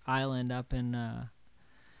like island up in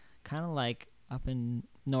kind of like up in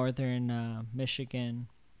northern Michigan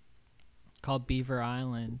called Beaver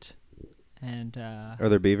Island. And are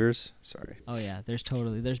there beavers? Sorry. Oh yeah, there's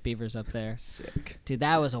beavers up there. Sick. Dude,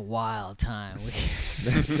 that was a wild time.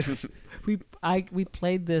 We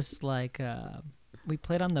played this we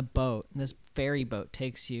played on the boat, and this ferry boat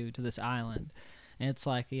takes you to this island, and it's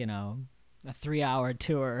like, a 3-hour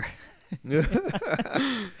tour. A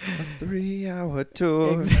 3-hour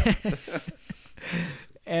tour.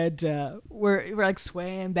 And we're like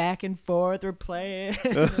swaying back and forth. We're playing.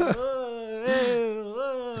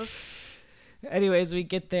 Anyways, we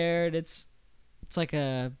get there, and it's like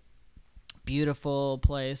a beautiful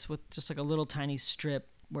place with just like a little tiny strip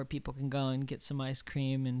where people can go and get some ice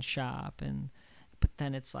cream and shop. But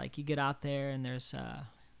then it's like you get out there, and there's a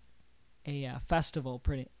festival,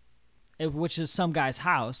 which is some guy's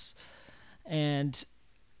house, and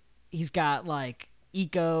he's got like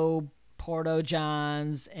eco Porto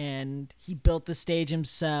Johns, and he built the stage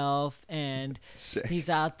himself, and sick.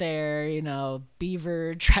 He's out there,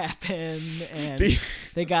 beaver trapping, and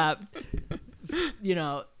they got,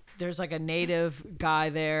 there's like a native guy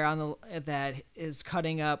there that is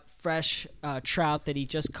cutting up fresh trout that he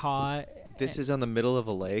just caught. This is on the middle of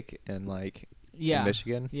a lake in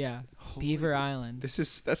Michigan. Yeah, Beaver Island. That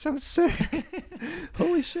sounds sick.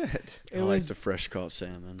 Holy shit! I like the fresh caught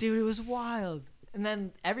salmon, dude. It was wild. And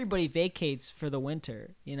then everybody vacates for the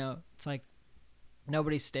winter. You know, it's like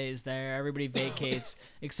nobody stays there. Everybody vacates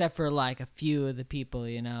except for like a few of the people.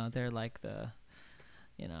 You know, they're like the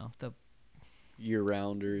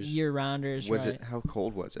year-rounders. Was right? it? How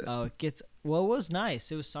cold was it? Oh, it was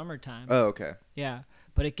nice. It was summertime. Oh, okay. Yeah,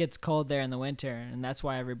 but it gets cold there in the winter, and that's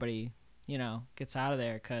why everybody, gets out of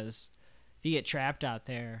there. Because if you get trapped out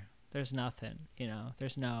there, there's nothing.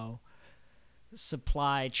 There's no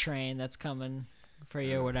supply train that's coming for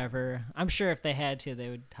you or whatever. I'm sure if they had to, they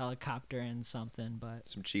would helicopter in something, but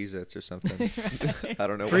some Cheez-Its or something. I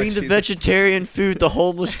don't know. Bring the vegetarian food. The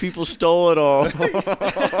homeless people stole it all. Oh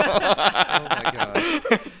my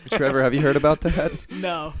god. Trevor, have you heard about that?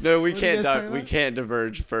 No. No, we can't. We can't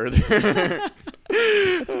diverge further.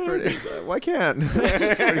 That's pretty. Why can't?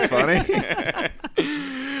 It's pretty funny.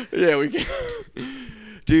 Yeah, we can.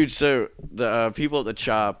 Dude, so the people at the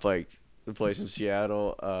Chop, like the place in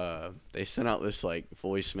Seattle, they sent out this like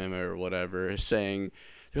voice memo or whatever saying,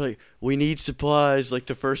 they're like, we need supplies. Like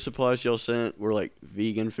the first supplies y'all sent were like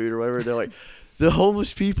vegan food or whatever. They're like, the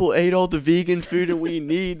homeless people ate all the vegan food and we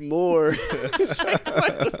need more. It's like,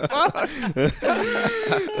 what the fuck?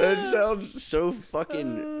 That sounds so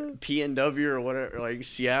fucking PNW or whatever, like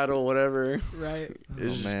Seattle, whatever. Right.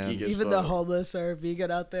 Man. Even the homeless are vegan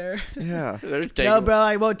out there. Yeah. No, bro,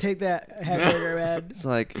 I won't take that hamburger, man. It's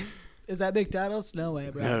like, is that McDonald's? No way,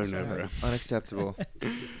 bro. No, bro. Unacceptable.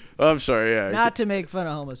 Oh, I'm sorry, yeah. Not to make fun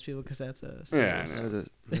of homeless people, because that's a serious. Yeah,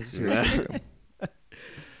 that's serious.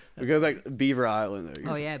 We go back to Beaver Island,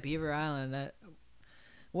 though. Oh, yeah, Beaver Island.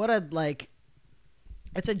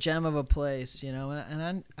 It's a gem of a place,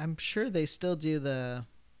 and I'm sure they still do the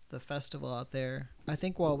festival out there. I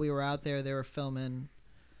think while we were out there, they were filming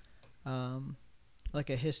like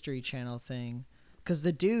a History Channel thing, because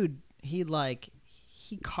the dude, he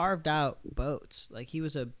carved out boats. Like, he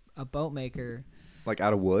was a boat maker. Like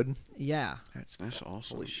out of wood? Yeah. That's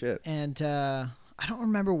awesome. Holy shit. And I don't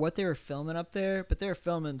remember what they were filming up there, but they were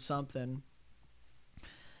filming something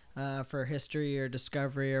for History or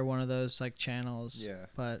Discovery or one of those like channels. Yeah.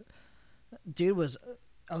 But dude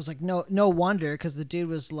I was like, no wonder, because the dude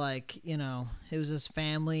was like, it was his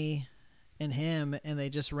family and him, and they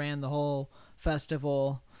just ran the whole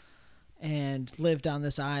festival and lived on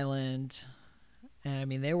this island. And I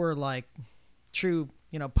mean, they were like true,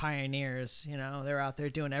 pioneers. They were out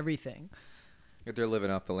there doing everything. They're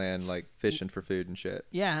living off the land, like fishing for food and shit.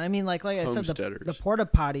 Yeah, and I mean, like I said, the porta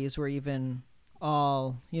potties were even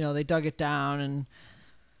all, they dug it down and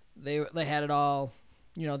they had it all.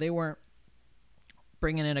 They weren't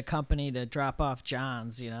bringing in a company to drop off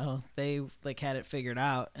Johns. They like had it figured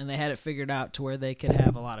out, and they had it figured out to where they could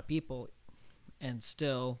have a lot of people and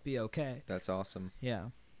still be okay. That's awesome. Yeah.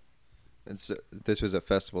 And so this was a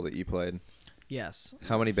festival that you played. Yes.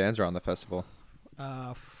 How many bands are on the festival?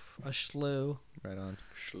 A slew. Right on.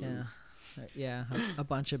 Yeah, a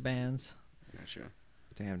bunch of bands. Gotcha.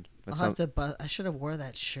 Damn. I should have wore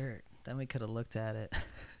that shirt. Then we could have looked at it.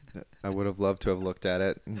 I would have loved to have looked at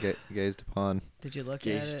it and gazed upon. Did you look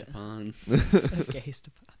at it? Gazed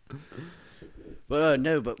upon.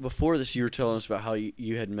 But before this, you were telling us about how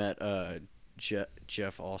you had met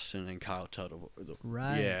Jeff Austin and Kyle Tuttle.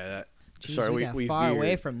 Right. Yeah. Jeez, sorry, we got far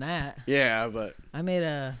away from that. Yeah, but I'm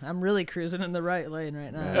really cruising in the right lane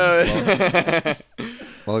right now.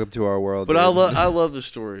 Welcome to our world. But I love the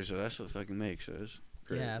stories, so that's what fucking makes it. It's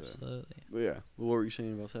great, yeah, absolutely. But yeah, what were you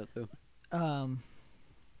saying about that though?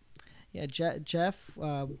 Yeah, Jeff,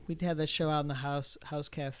 we had that show out in the house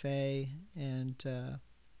cafe, and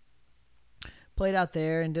played out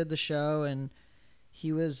there and did the show, and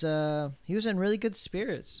he was in really good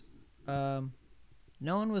spirits.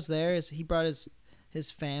 No one was there. He brought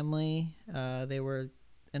his family. They were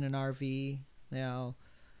in an RV. They all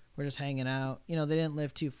were just hanging out. They didn't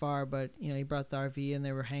live too far, but he brought the RV and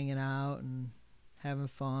they were hanging out and having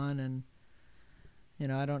fun.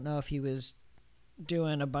 And I don't know if he was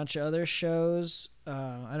doing a bunch of other shows.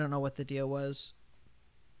 I don't know what the deal was,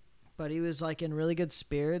 but he was like in really good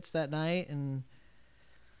spirits that night and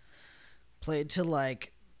played to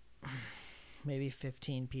like maybe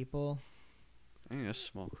 15 people. Dang, that's a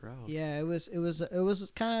small crowd. Yeah, it was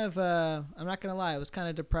kind of I'm not gonna lie, it was kind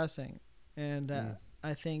of depressing, and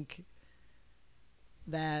I think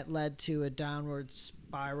that led to a downward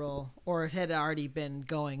spiral, or it had already been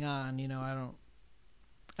going on.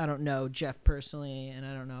 I don't know Jeff personally, and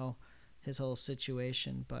I don't know his whole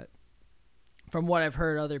situation, but from what I've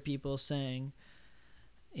heard other people saying,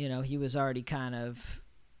 he was already kind of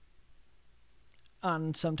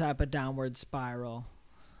on some type of downward spiral.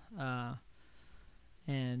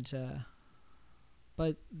 And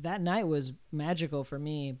But that night was magical for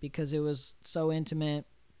me because it was so intimate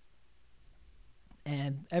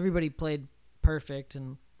and everybody played perfect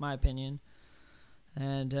in my opinion.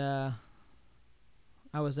 And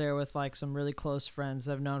I was there with like some really close friends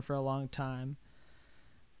that I've known for a long time.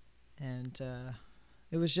 And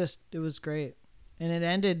it was great. And it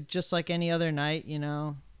ended just like any other night, you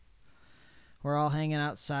know. We're all hanging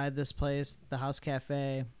outside this place, the House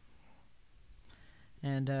Cafe.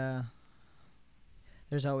 And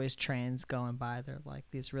there's always trains going by. They're like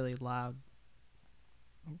these really loud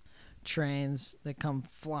trains that come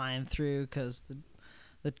flying through because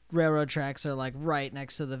the railroad tracks are like right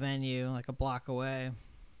next to the venue, like a block away.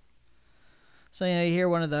 So, you know, you hear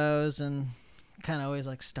one of those and kind of always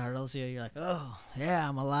like startles you. You're like, oh, yeah,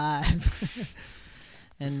 I'm alive.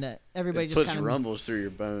 And everybody just puts rumbles through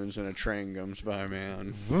your bones when a train comes by,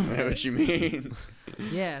 man. I know what you mean.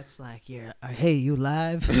 Yeah, it's like, yeah, hey, you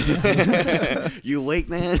live? You awake,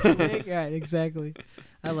 man? Right, exactly.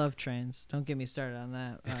 I love trains. Don't get me started on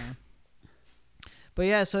that. But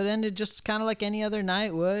yeah, so it ended just kind of like any other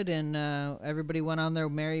night would, and everybody went on their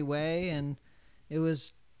merry way, and it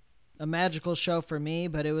was a magical show for me,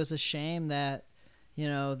 but it was a shame that, you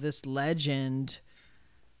know, this legend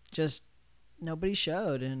just nobody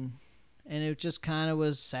showed, and it just kind of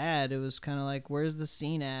was sad. It was kind of like, where's the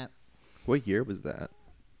scene at? What year was that?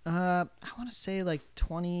 I want to say like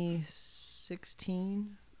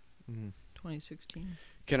 2016. 2016.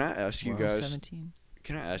 Can I ask you guys? 17.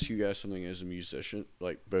 Can I ask you guys something as a musician?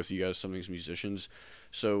 Like both of you guys, something as musicians.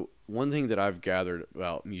 So one thing that I've gathered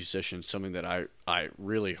about musicians, something that I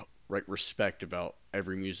really respect about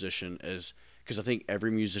every musician is, because I think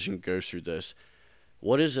every musician goes through this.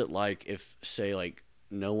 What is it like if, say, like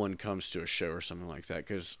no one comes to a show or something like that?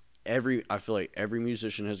 Because I feel like every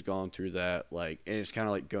musician has gone through that. Like, and it's kind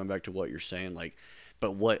of like going back to what you're saying. Like,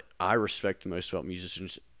 but what I respect the most about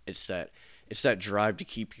musicians, it's that drive to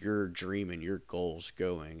keep your dream and your goals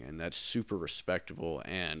going, and that's super respectable,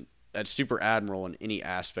 and that's super admirable in any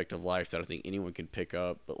aspect of life that I think anyone can pick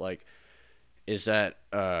up. But like, is that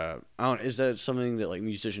is that something that like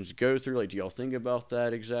musicians go through? Like, do y'all think about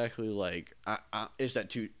that exactly? Like, is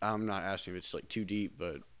that too? I'm not asking if it's like too deep,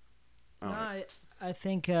 but I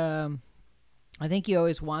think you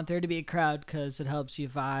always want there to be a crowd because it helps you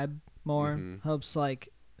vibe more. Mm-hmm.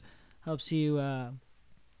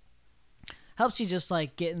 Helps you just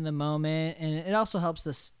like get in the moment, and it also helps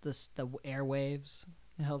the airwaves.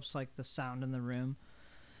 It helps like the sound in the room.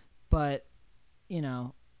 But you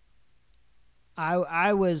know,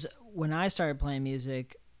 I was, when I started playing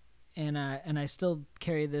music, and I still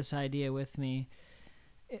carry this idea with me.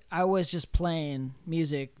 I was just playing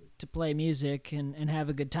music to play music and have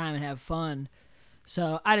a good time and have fun.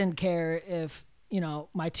 So I didn't care if, you know,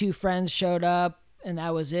 my two friends showed up and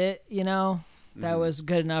that was it, you know. That was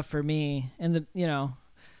good enough for me. And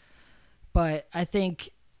but I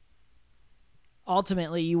think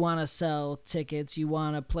ultimately you want to sell tickets, you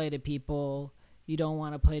want to play to people, you don't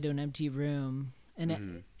want to play to an empty room.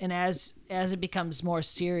 And and as it becomes more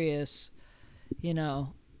serious, you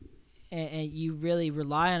know, and you really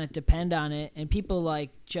rely on it, depend on it, and people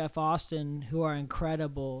like Jeff Austin, who are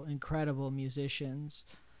incredible musicians,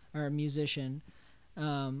 or a musician,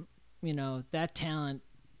 you know, that talent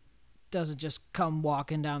doesn't just come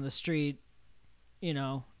walking down the street, you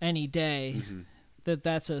know, any day.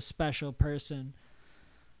 That's a special person.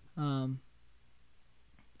 And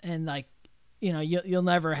like, you know, you'll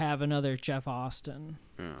never have another Jeff Austin.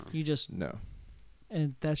 Yeah. You just No.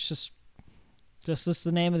 And that's just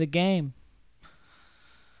the name of the game.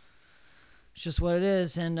 It's just what it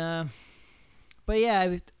is. And but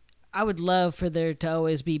yeah, I would love for there to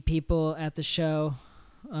always be people at the show.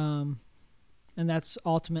 And that's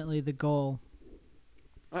ultimately the goal.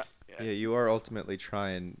 Yeah, you are ultimately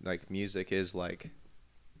trying, like, music is like...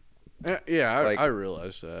 I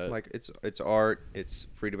realize that. Like, it's art, it's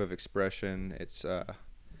freedom of expression, it's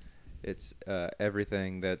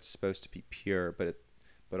everything that's supposed to be pure, but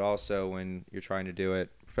also when you're trying to do it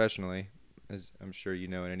professionally, as I'm sure you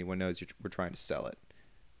know and anyone knows, we're trying to sell it.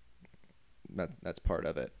 That's part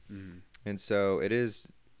of it. And so it is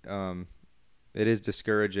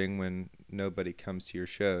discouraging when nobody comes to your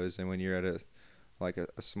shows, and when you're at a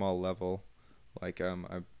small level, like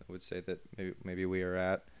I would say that maybe we are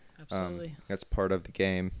at. Absolutely. That's part of the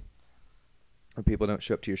game. People don't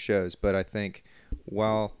show up to your shows, but I think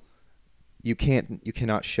while you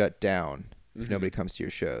cannot shut down if nobody comes to your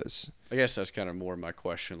shows. I guess that's kind of more my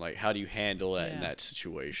question. Like, how do you handle that in that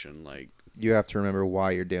situation? Like, you have to remember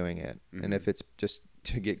why you're doing it, and if it's just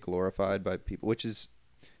to get glorified by people, which is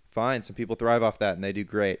fine. Some people thrive off that and they do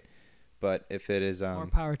great. But if it is more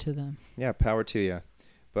power to them. Yeah, power to you.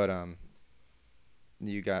 But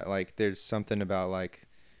you got like there's something about like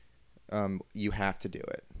you have to do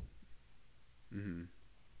it. Mm-hmm.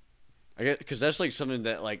 I guess because that's like something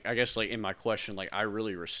that like I guess like in my question like I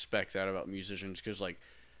really respect that about musicians because like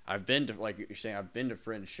I've been to like you're saying I've been to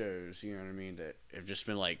friend shows, you know what I mean, that have just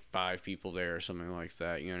been like 5 people there or something like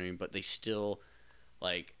that, you know what I mean, but they still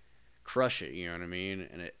like crush it, you know what I mean,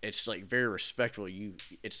 and it's like very respectful.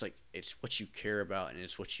 It's like it's what you care about and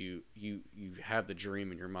it's what you have the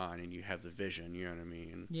dream in your mind and you have the vision, you know what I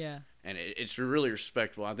mean. Yeah. And it's really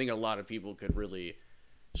respectful. I think a lot of people could really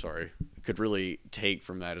take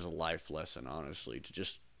from that as a life lesson, honestly, to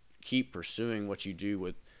just keep pursuing what you do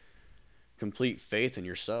with complete faith in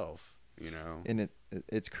yourself, you know. And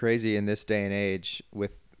it's crazy in this day and age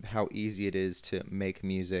with how easy it is to make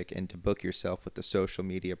music and to book yourself with the social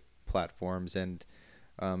media platforms, and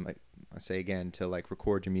I say again to like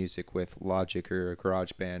record your music with Logic or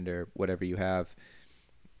GarageBand or whatever you have.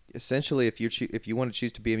 Essentially, if you want to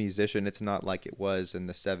choose to be a musician, it's not like it was in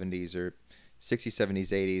the 70s or 60s, 70s,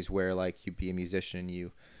 80s where like you be a musician,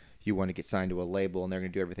 you want to get signed to a label and they're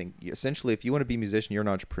going to do everything. Essentially, if you want to be a musician, you're an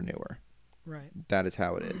entrepreneur. Right. That is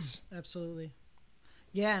how it is. Absolutely.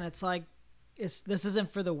 Yeah, and it's like this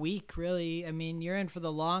isn't for the weak, really. I mean, you're in for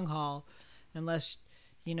the long haul unless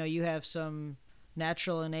you have some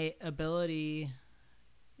natural innate ability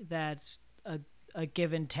that's a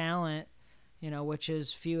given talent, which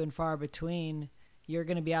is few and far between. You're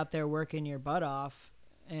going to be out there working your butt off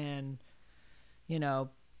and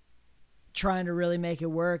trying to really make it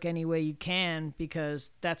work any way you can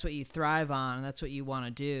because that's what you thrive on. That's what you want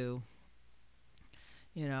to do.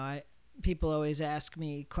 People always ask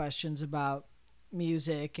me questions about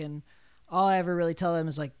music, and all I ever really tell them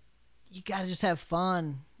is like, you got to just have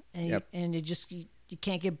fun, and Yep. you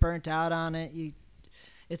can't get burnt out on it.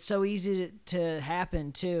 It's so easy to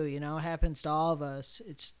happen too. It happens to all of us.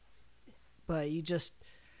 But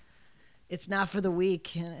it's not for the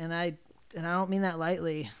weak, and I don't mean that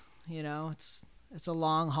lightly. It's a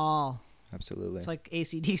long haul. Absolutely. It's like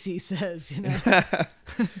AC/DC says,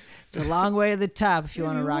 It's a long way to the top if you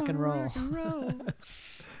want to rock and roll.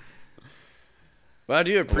 But I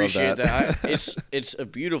do appreciate that. It's a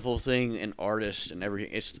beautiful thing in artists and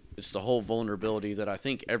everything. It's the whole vulnerability that I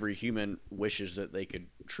think every human wishes that they could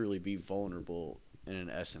truly be vulnerable in an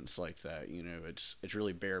essence like that. It's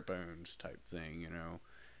really bare bones type thing. And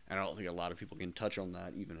I don't think a lot of people can touch on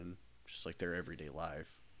that even in just like their everyday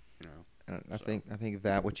life. And I think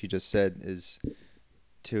that what you just said is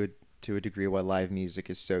to a degree why live music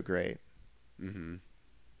is so great. Mm-hmm.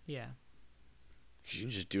 Yeah. Because you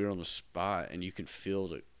can just do it on the spot, and you can feel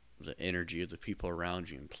the energy of the people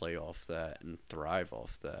around you and play off that and thrive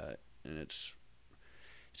off that. And it's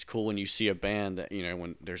cool when you see a band that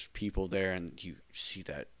when there's people there and you see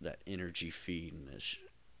that energy feed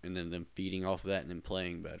and then them feeding off of that and then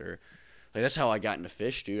playing better. Like that's how I got into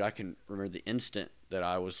Fish, dude. I can remember the instant that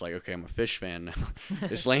I was like, okay, I'm a Fish fan now.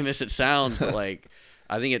 As lame as it sounds, but like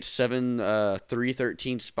I think it's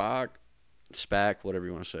 313 Spack, whatever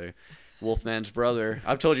you want to say. Wolfman's Brother.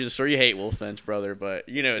 I've told you the story. You hate Wolfman's Brother, but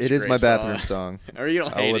it's it a is great my bathroom song. Or you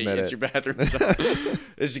don't hate it. Admit It's your bathroom song.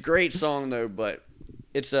 It's a great song though, but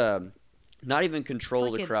it's not even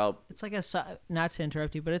control the crowd. It's like not to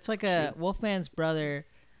interrupt you, but it's like a Wolfman's Brother.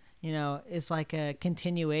 Is like a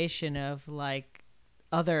continuation of like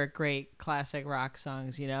other great classic rock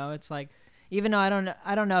songs. It's like even though I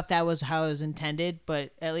don't know if that was how it was intended,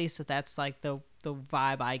 but at least that's like the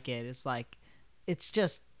vibe I get is like it's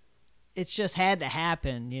just had to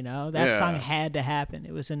happen. That song had to happen.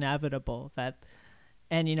 It was inevitable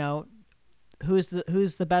and who's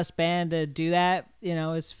the best band to do that?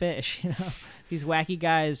 Is Fish. These wacky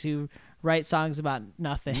guys who write songs about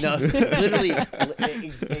nothing. No, literally,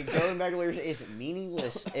 going back to what you're saying, it's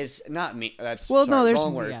meaningless. It's not me. That's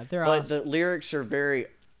wrong word. Yeah, they're but awesome. The lyrics are very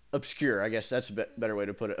obscure. I guess that's a better way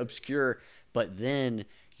to put it. Obscure, but then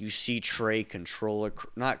you see Trey control a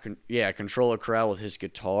crowd with his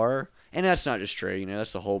guitar, and that's not just Trey.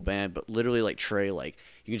 That's the whole band. But literally, like Trey, like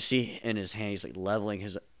you can see in his hand, he's like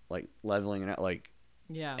leveling it out, like.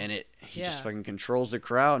 Yeah. And he just fucking controls the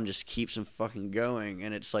crowd and just keeps them fucking going,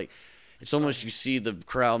 and it's like. It's almost you see the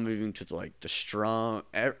crowd moving to the strum.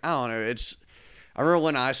 I don't know. I remember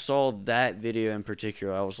when I saw that video in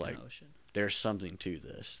particular, I was like, "There's something to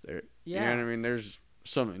this." You know what I mean? There's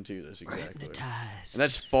something to this exactly. Hypnotized. And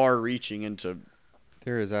that's far-reaching into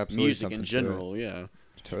there is absolutely music in general. Yeah, you're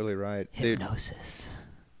totally right, Hypnosis.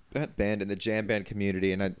 Dude, that band in the jam band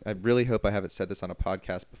community, and I really hope I haven't said this on a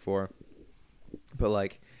podcast before, but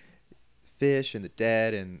like. Fish and the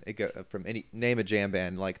Dead and it go from any name a jam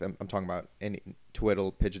band like I'm talking about any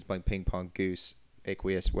Twiddle, Pigeons Playing Ping Pong, Goose,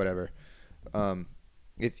 Aqueous, whatever.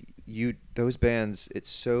 If you those bands, it's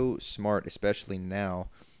so smart, especially now,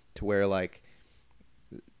 to where like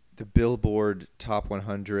the Billboard Top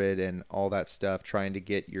 100 and all that stuff, trying to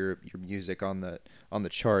get your music on the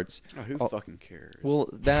charts. Oh, who fucking cares? Well,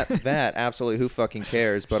 that absolutely, who fucking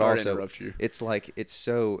cares? But Sorry also, to interrupt you. it's like it's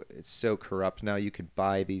so corrupt now. You can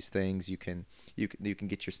buy these things. You can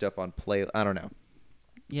get your stuff on play. I don't know.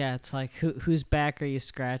 Yeah, it's like whose back are you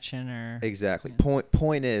scratching or Exactly. Yeah.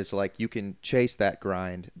 Point is, like, you can chase that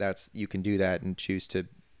grind. You can do that and choose to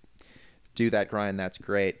do that grind. That's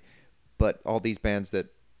great. But all these bands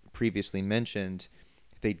that previously mentioned,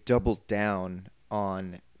 they doubled down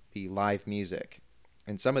on the live music,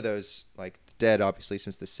 and some of those, like Dead, obviously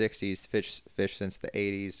since the 60s, Fish since the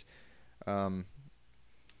 80s. I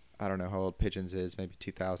don't know how old Pigeons is, maybe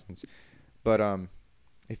 2000s. But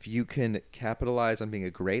if you can capitalize on being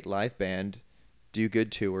a great live band, do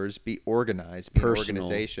good tours, be organized, be an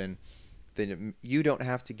organization, then you don't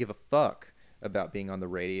have to give a fuck about being on the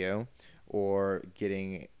radio or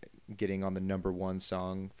getting on the #1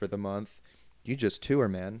 song for the month. You just tour,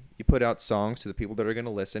 man. You put out songs to the people that are going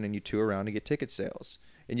to listen, and you tour around and get ticket sales,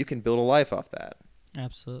 and you can build a life off that.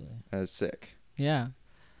 Absolutely. That's sick. Yeah,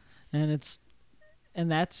 and that's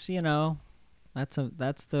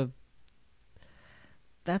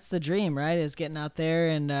that's the dream, right? Is getting out there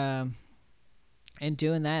and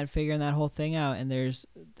doing that and figuring that whole thing out. And there's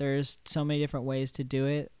so many different ways to do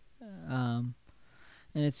it, and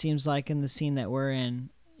it seems like in the scene that we're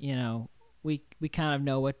in, we kind of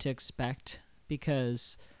know what to expect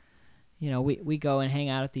because, we go and hang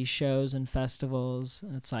out at these shows and festivals,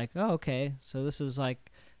 and it's like, oh, okay, so this is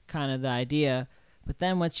like kind of the idea. But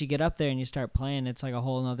then once you get up there and you start playing, it's like a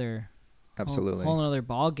whole nother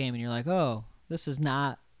ball game, and you're like, oh, this is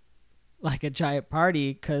not like a giant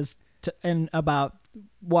party because in about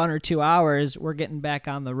 1 or 2 hours we're getting back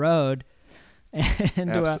on the road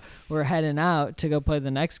and we're heading out to go play the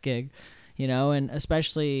next gig, and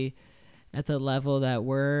especially at the level that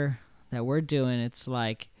we're doing, it's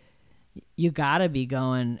like you gotta be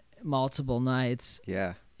going multiple nights.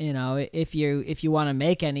 Yeah. If you want to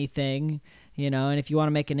make anything, and if you want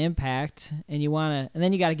to make an impact and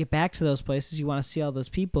then you got to get back to those places, you want to see all those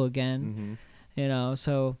people again,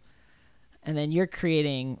 so, and then you're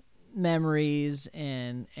creating memories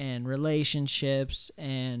and relationships,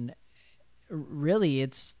 and really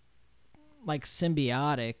it's like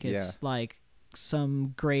symbiotic. It's like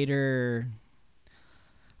some greater,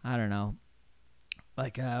 I don't know,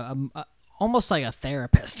 like almost like a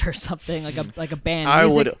therapist or something, like a band. I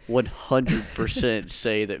would 100%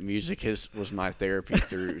 say that music was my therapy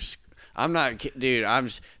through. I'm not kidding, dude. I'm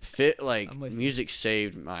fit. Like, music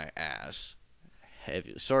saved my ass.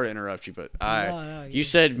 Heavy. Sorry to interrupt you, but you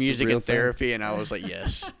said music and therapy, and I was like,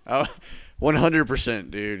 yes,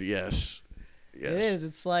 100%, dude. Yes. It is.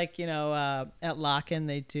 It's like, at Locken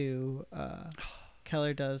they do.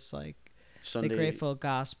 Keller does like Sunday. The Grateful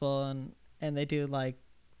Gospel, and they do like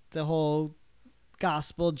the whole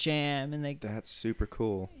gospel jam, and that's super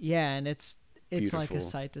cool. Yeah, and it's beautiful. like a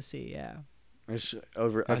sight to see. Yeah.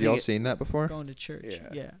 Have y'all seen that before? Going to church.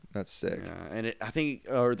 Yeah. That's sick. Yeah, and I think,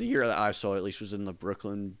 or the year that I saw it, at least, was in the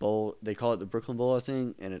Brooklyn Bowl. They call it the Brooklyn Bowl, I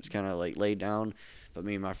think, and it's kind of like laid down. But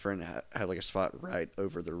me and my friend had like a spot right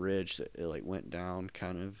over the ridge that it like went down,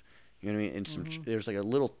 kind of. You know what I mean? And there's like a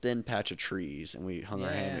little thin patch of trees, and we hung our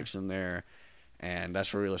hammocks in there, and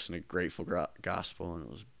that's where we listened to Grateful Gospel, and it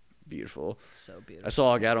was beautiful. So beautiful. That's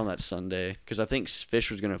all I got on that Sunday, because I think Fish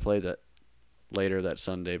was gonna play that later that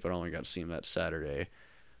Sunday, but I only got to see him that Saturday.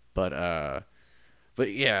 But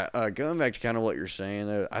yeah, going back to kind of what you're saying,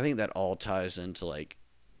 though, I think that all ties into like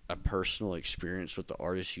a personal experience with the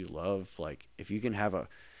artist you love. Like, if you can have a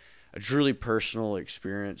truly personal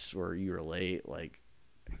experience where you relate, like,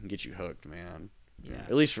 it can get you hooked, man. Yeah.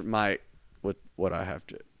 At least for with what I have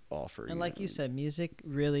to offer. And like you said, music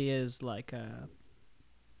really is like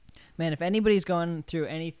man, if anybody's going through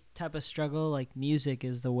any type of struggle, like, music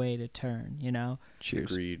is the way to turn, Cheers.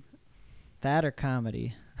 Agreed. That or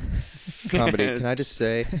comedy. Comedy. Can I just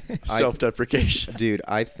say, self-deprecation, dude?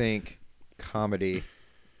 I think comedy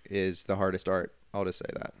is the hardest art. I'll just say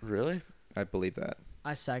that. Really? I believe that.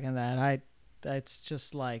 I second that. That's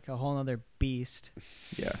just like a whole other beast.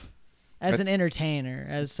 Yeah. As an entertainer,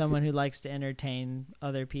 as someone who likes to entertain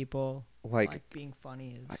other people, like being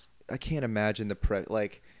funny is. I can't imagine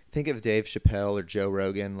like, think of Dave Chappelle or Joe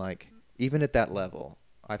Rogan. Like, even at that level,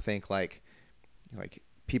 I think like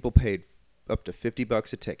people paid up to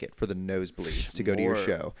 $50 a ticket for the nosebleeds to go to your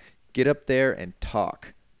show. Get up there and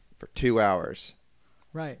talk for 2 hours.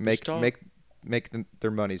 Right. Make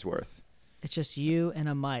their money's worth. It's just you and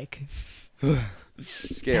a mic.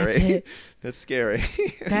 Scary. That's it. That's scary.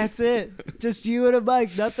 That's it. Just you and a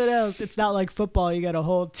mic, nothing else. It's not like football. You got a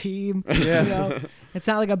whole team. Yeah. You know? It's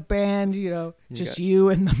not like a band, just you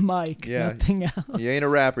and the mic, nothing else. You ain't a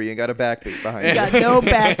rapper. You ain't got a backbeat behind you. You got no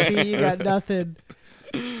backbeat. You got nothing.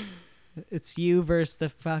 It's you versus the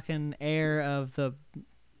fucking air of the,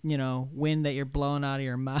 wind that you're blowing out of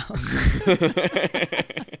your mouth.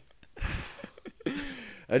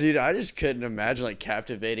 Dude, I just couldn't imagine like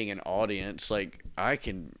captivating an audience. Like I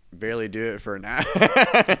can barely do it for an hour.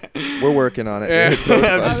 We're working on it. Yeah. I'm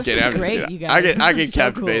just kidding. This is great, you guys. I can so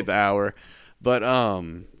captivate cool. the hour, but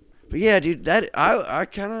yeah, dude, that I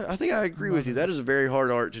think I agree with you. That is a very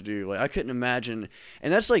hard art to do. Like I couldn't imagine,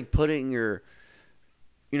 and that's like putting your,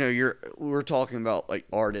 we're talking about like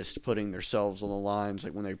artists putting themselves on the lines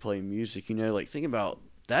like when they play music. Like think about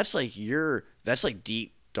that's like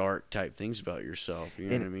deep, dark type things about yourself. You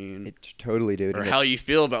know what I mean? It totally, dude. Or how you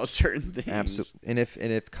feel about certain things. Absolutely. And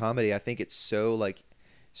if comedy, I think it's so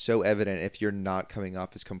evident. If you're not coming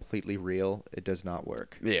off as completely real, it does not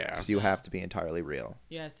work. Yeah. Because you have to be entirely real.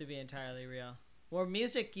 You have to be entirely real. Or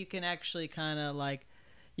music, you can actually kind of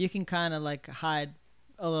hide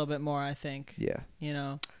a little bit more, I think. Yeah.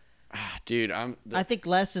 Dude, I think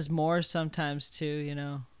less is more sometimes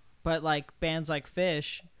too, But like bands like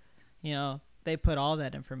Fish, they put all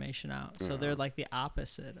that information out. So they're like the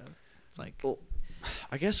opposite of, it's like. Well,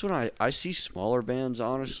 I guess when I see smaller bands,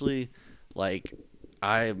 honestly, like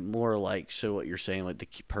I more like, so what you're saying, like the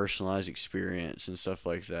personalized experience and stuff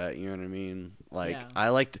like that. You know what I mean? Like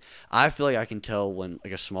yeah. I feel like I can tell when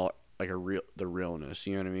like the realness.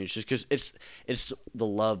 You know what I mean? It's just because it's the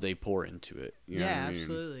love they pour into it. You know what I mean?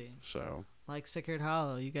 Absolutely. So like Sacred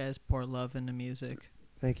Hollow, you guys pour love into music.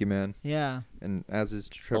 Thank you, man. Yeah. And as is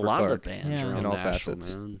Trevor a lot Clark, of the bands around in all Nashville,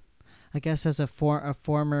 facets. Man. I guess as a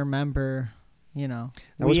former member, that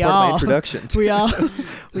was part of my introduction.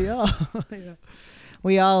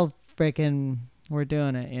 we all freaking we're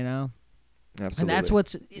doing it, Absolutely. And that's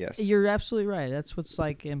what's. Yes. You're absolutely right. That's what's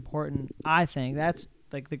like important. I think that's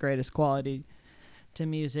like the greatest quality to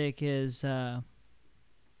music is the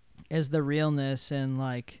realness and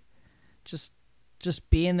like just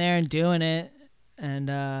being there and doing it and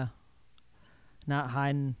not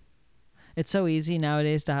hiding. It's so easy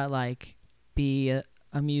nowadays to like be a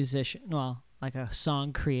musician, well, like a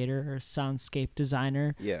song creator or soundscape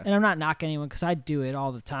designer. Yeah. And I'm not knocking anyone because I do it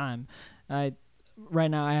all the time. Right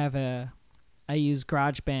now I use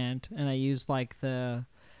GarageBand and I use like I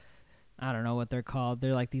don't know what they're called.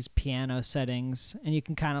 They're like these piano settings, and you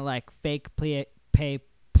can kind of like fake play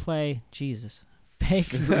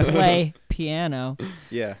piano.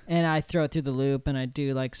 Yeah. And I throw it through the loop, and I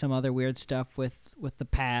do like some other weird stuff with the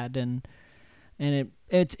pad, and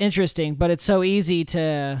it's interesting, but it's so easy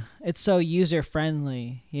it's so user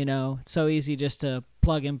friendly, It's so easy just to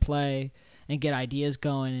plug and play and get ideas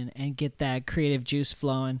going and get that creative juice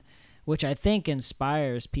flowing, which I think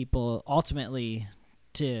inspires people ultimately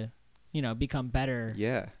to become better.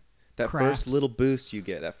 Yeah. That crafts. First little boost you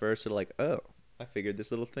get, that first sort of like, oh, I figured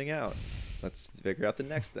this little thing out. Let's figure out the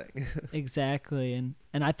next thing. Exactly. And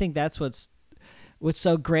I think that's what's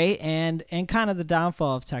so great and kind of the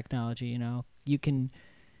downfall of technology, You can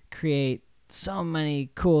create so many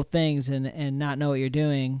cool things and not know what you're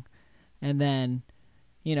doing. And then,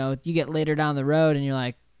 you get later down the road and you're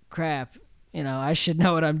like, crap, I should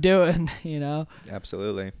know what I'm doing,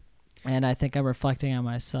 Absolutely. And I think I'm reflecting on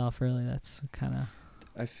myself. Really, that's kind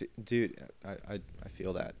of. Dude, I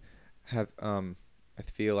feel that. I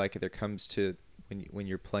feel like there comes to when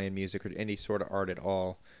you're playing music or any sort of art at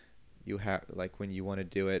all, you have like when you want to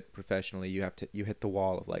do it professionally, you hit the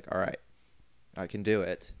wall of like, all right, I can do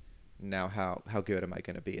it. Now how good am I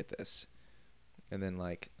going to be at this? And then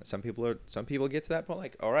like some people get to that point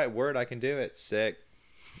like, all right, word, I can do it. Sick.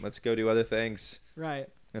 Let's go do other things. Right.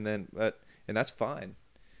 And then and that's fine.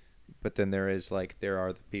 But then there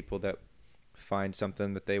are the people that find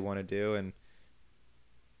something that they want to do, and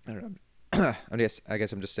I don't know. I guess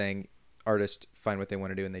I'm just saying artists find what they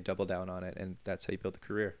want to do and they double down on it, and that's how you build a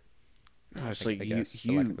career. It's like for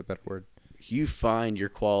lack of a better word. You find your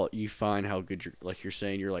you find how good like you're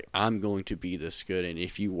saying, you're like, I'm going to be this good, and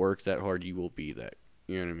if you work that hard, you will be that.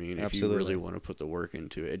 You know what I mean? Absolutely. If you really want to put the work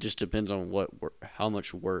into it. It just depends on how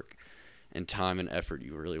much work and time and effort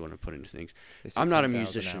you really want to put into things. I'm not a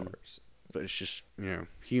musician, but it's just,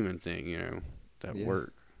 human thing, that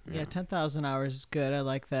work. Yeah, 10,000 hours is good. I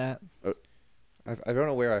like that. I don't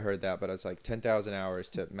know where I heard that, but it's like 10,000 hours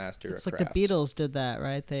to master a craft. It's like the Beatles did that,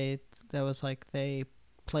 right? They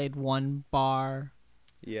played one bar.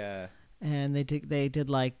 Yeah. And they did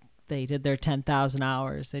their 10,000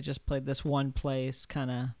 hours. They just played this one place, kind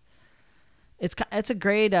of. it's a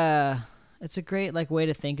great like way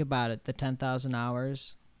to think about it. The 10,000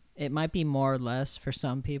 hours. It might be more or less for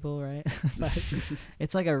some people, right? But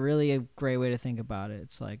it's like a great way to think about it.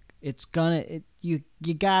 It's like you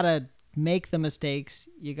gotta make the mistakes.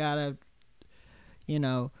 You gotta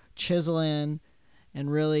chisel in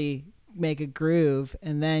and really make a groove,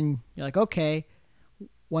 and then you're like, okay.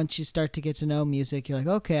 Once you start to get to know music, you're like,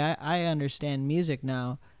 okay, I understand music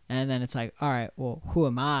now. And then it's like, all right, well, who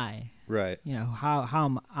am I? Right. How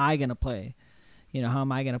am I gonna play? How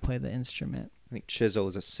am I gonna play the instrument? I think chisel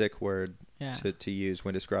is a sick word Yeah. to use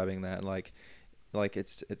when describing that. Like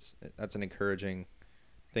it's that's an encouraging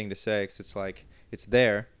thing to say, 'cause it's like it's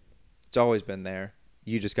there, it's always been there.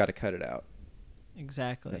 You just got to cut it out.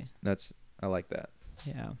 Exactly. That's I like that.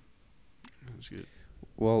 Yeah. That's good.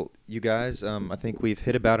 Well, you guys, I think we've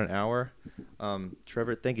hit about an hour.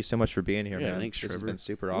 Trevor, thank you so much for being here, man. Thanks, Trevor. This has been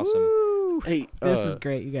super awesome. Woo! Hey, this is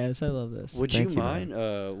great, you guys. I love this. Would Thank you you,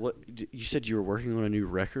 mind? What you said you were working on a new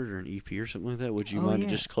record or an EP or something like that? Would you mind to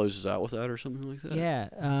just close us out with that or something like that?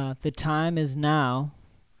 Yeah. The time is now.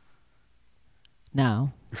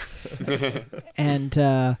 Now. And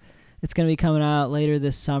it's gonna be coming out later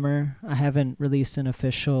this summer. I haven't released an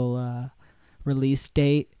official release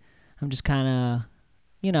date. I'm just kind of,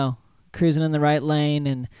 cruising in the right lane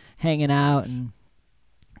and hanging out and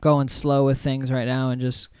going slow with things right now and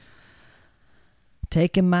just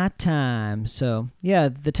taking my time. So, yeah,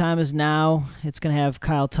 the time is now. It's going to have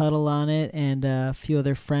Kyle Tuttle on it and a few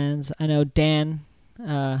other friends. I know Dan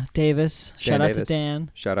Davis. Shout out to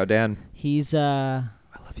Dan. Shout out Dan. He's I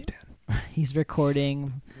love you, Dan. He's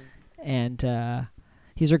recording and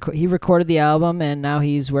he recorded the album and now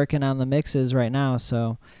he's working on the mixes right now.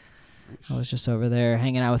 So I was just over there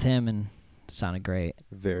hanging out with him and it sounded great.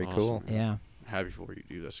 Very Awesome, cool. man. Yeah. Happy for you,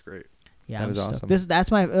 dude. That's great. Yeah, That I'm is stoked.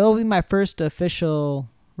 awesome. It'll be my first official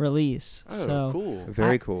release. Oh, so cool.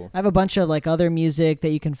 Very cool. I have a bunch of like other music that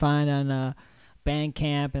you can find on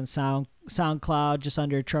Bandcamp and SoundCloud just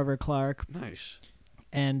under Trevor Clark. Nice.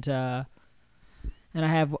 And I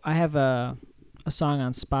have a song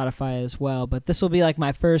on Spotify as well, but this will be like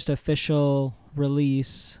my first official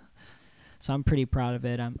release. So I'm pretty proud of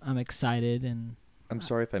it. I'm excited and I'm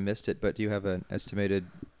sorry if I missed it, but do you have an estimated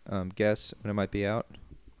guess when it might be out?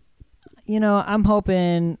 I'm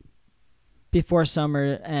hoping before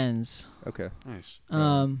summer ends. Okay. Nice.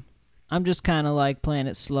 I'm just kind of like playing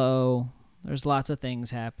it slow. There's lots of things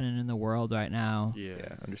happening in the world right now.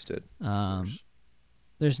 Yeah. Understood.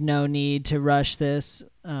 There's no need to rush this,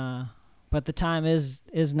 but the time is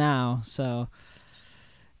now. So,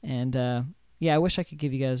 and yeah, I wish I could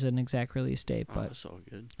give you guys an exact release date, but that's all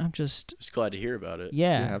good. I'm just glad to hear about it.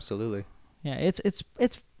 Yeah, yeah, absolutely. yeah.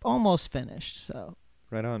 It's almost finished. So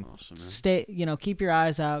Right on. Awesome, man. keep your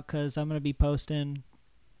eyes out because I'm gonna be posting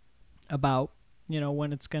about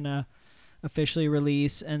when it's gonna officially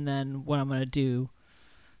release and then what I'm gonna do.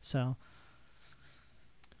 So.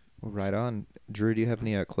 Well, right on. Drew, do you have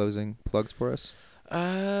any closing plugs for us?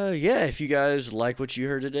 Yeah, if you guys like what you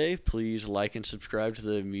heard today, please like and subscribe to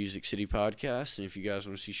the Music City podcast. And if you guys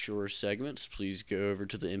want to see shorter segments, please go over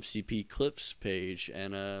to the MCP Clips page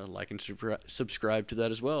and like and subscribe to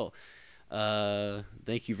that as well.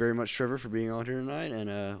 Thank you very much, Trevor, for being on here tonight,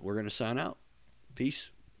 and we're going to sign out.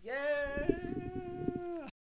 Peace.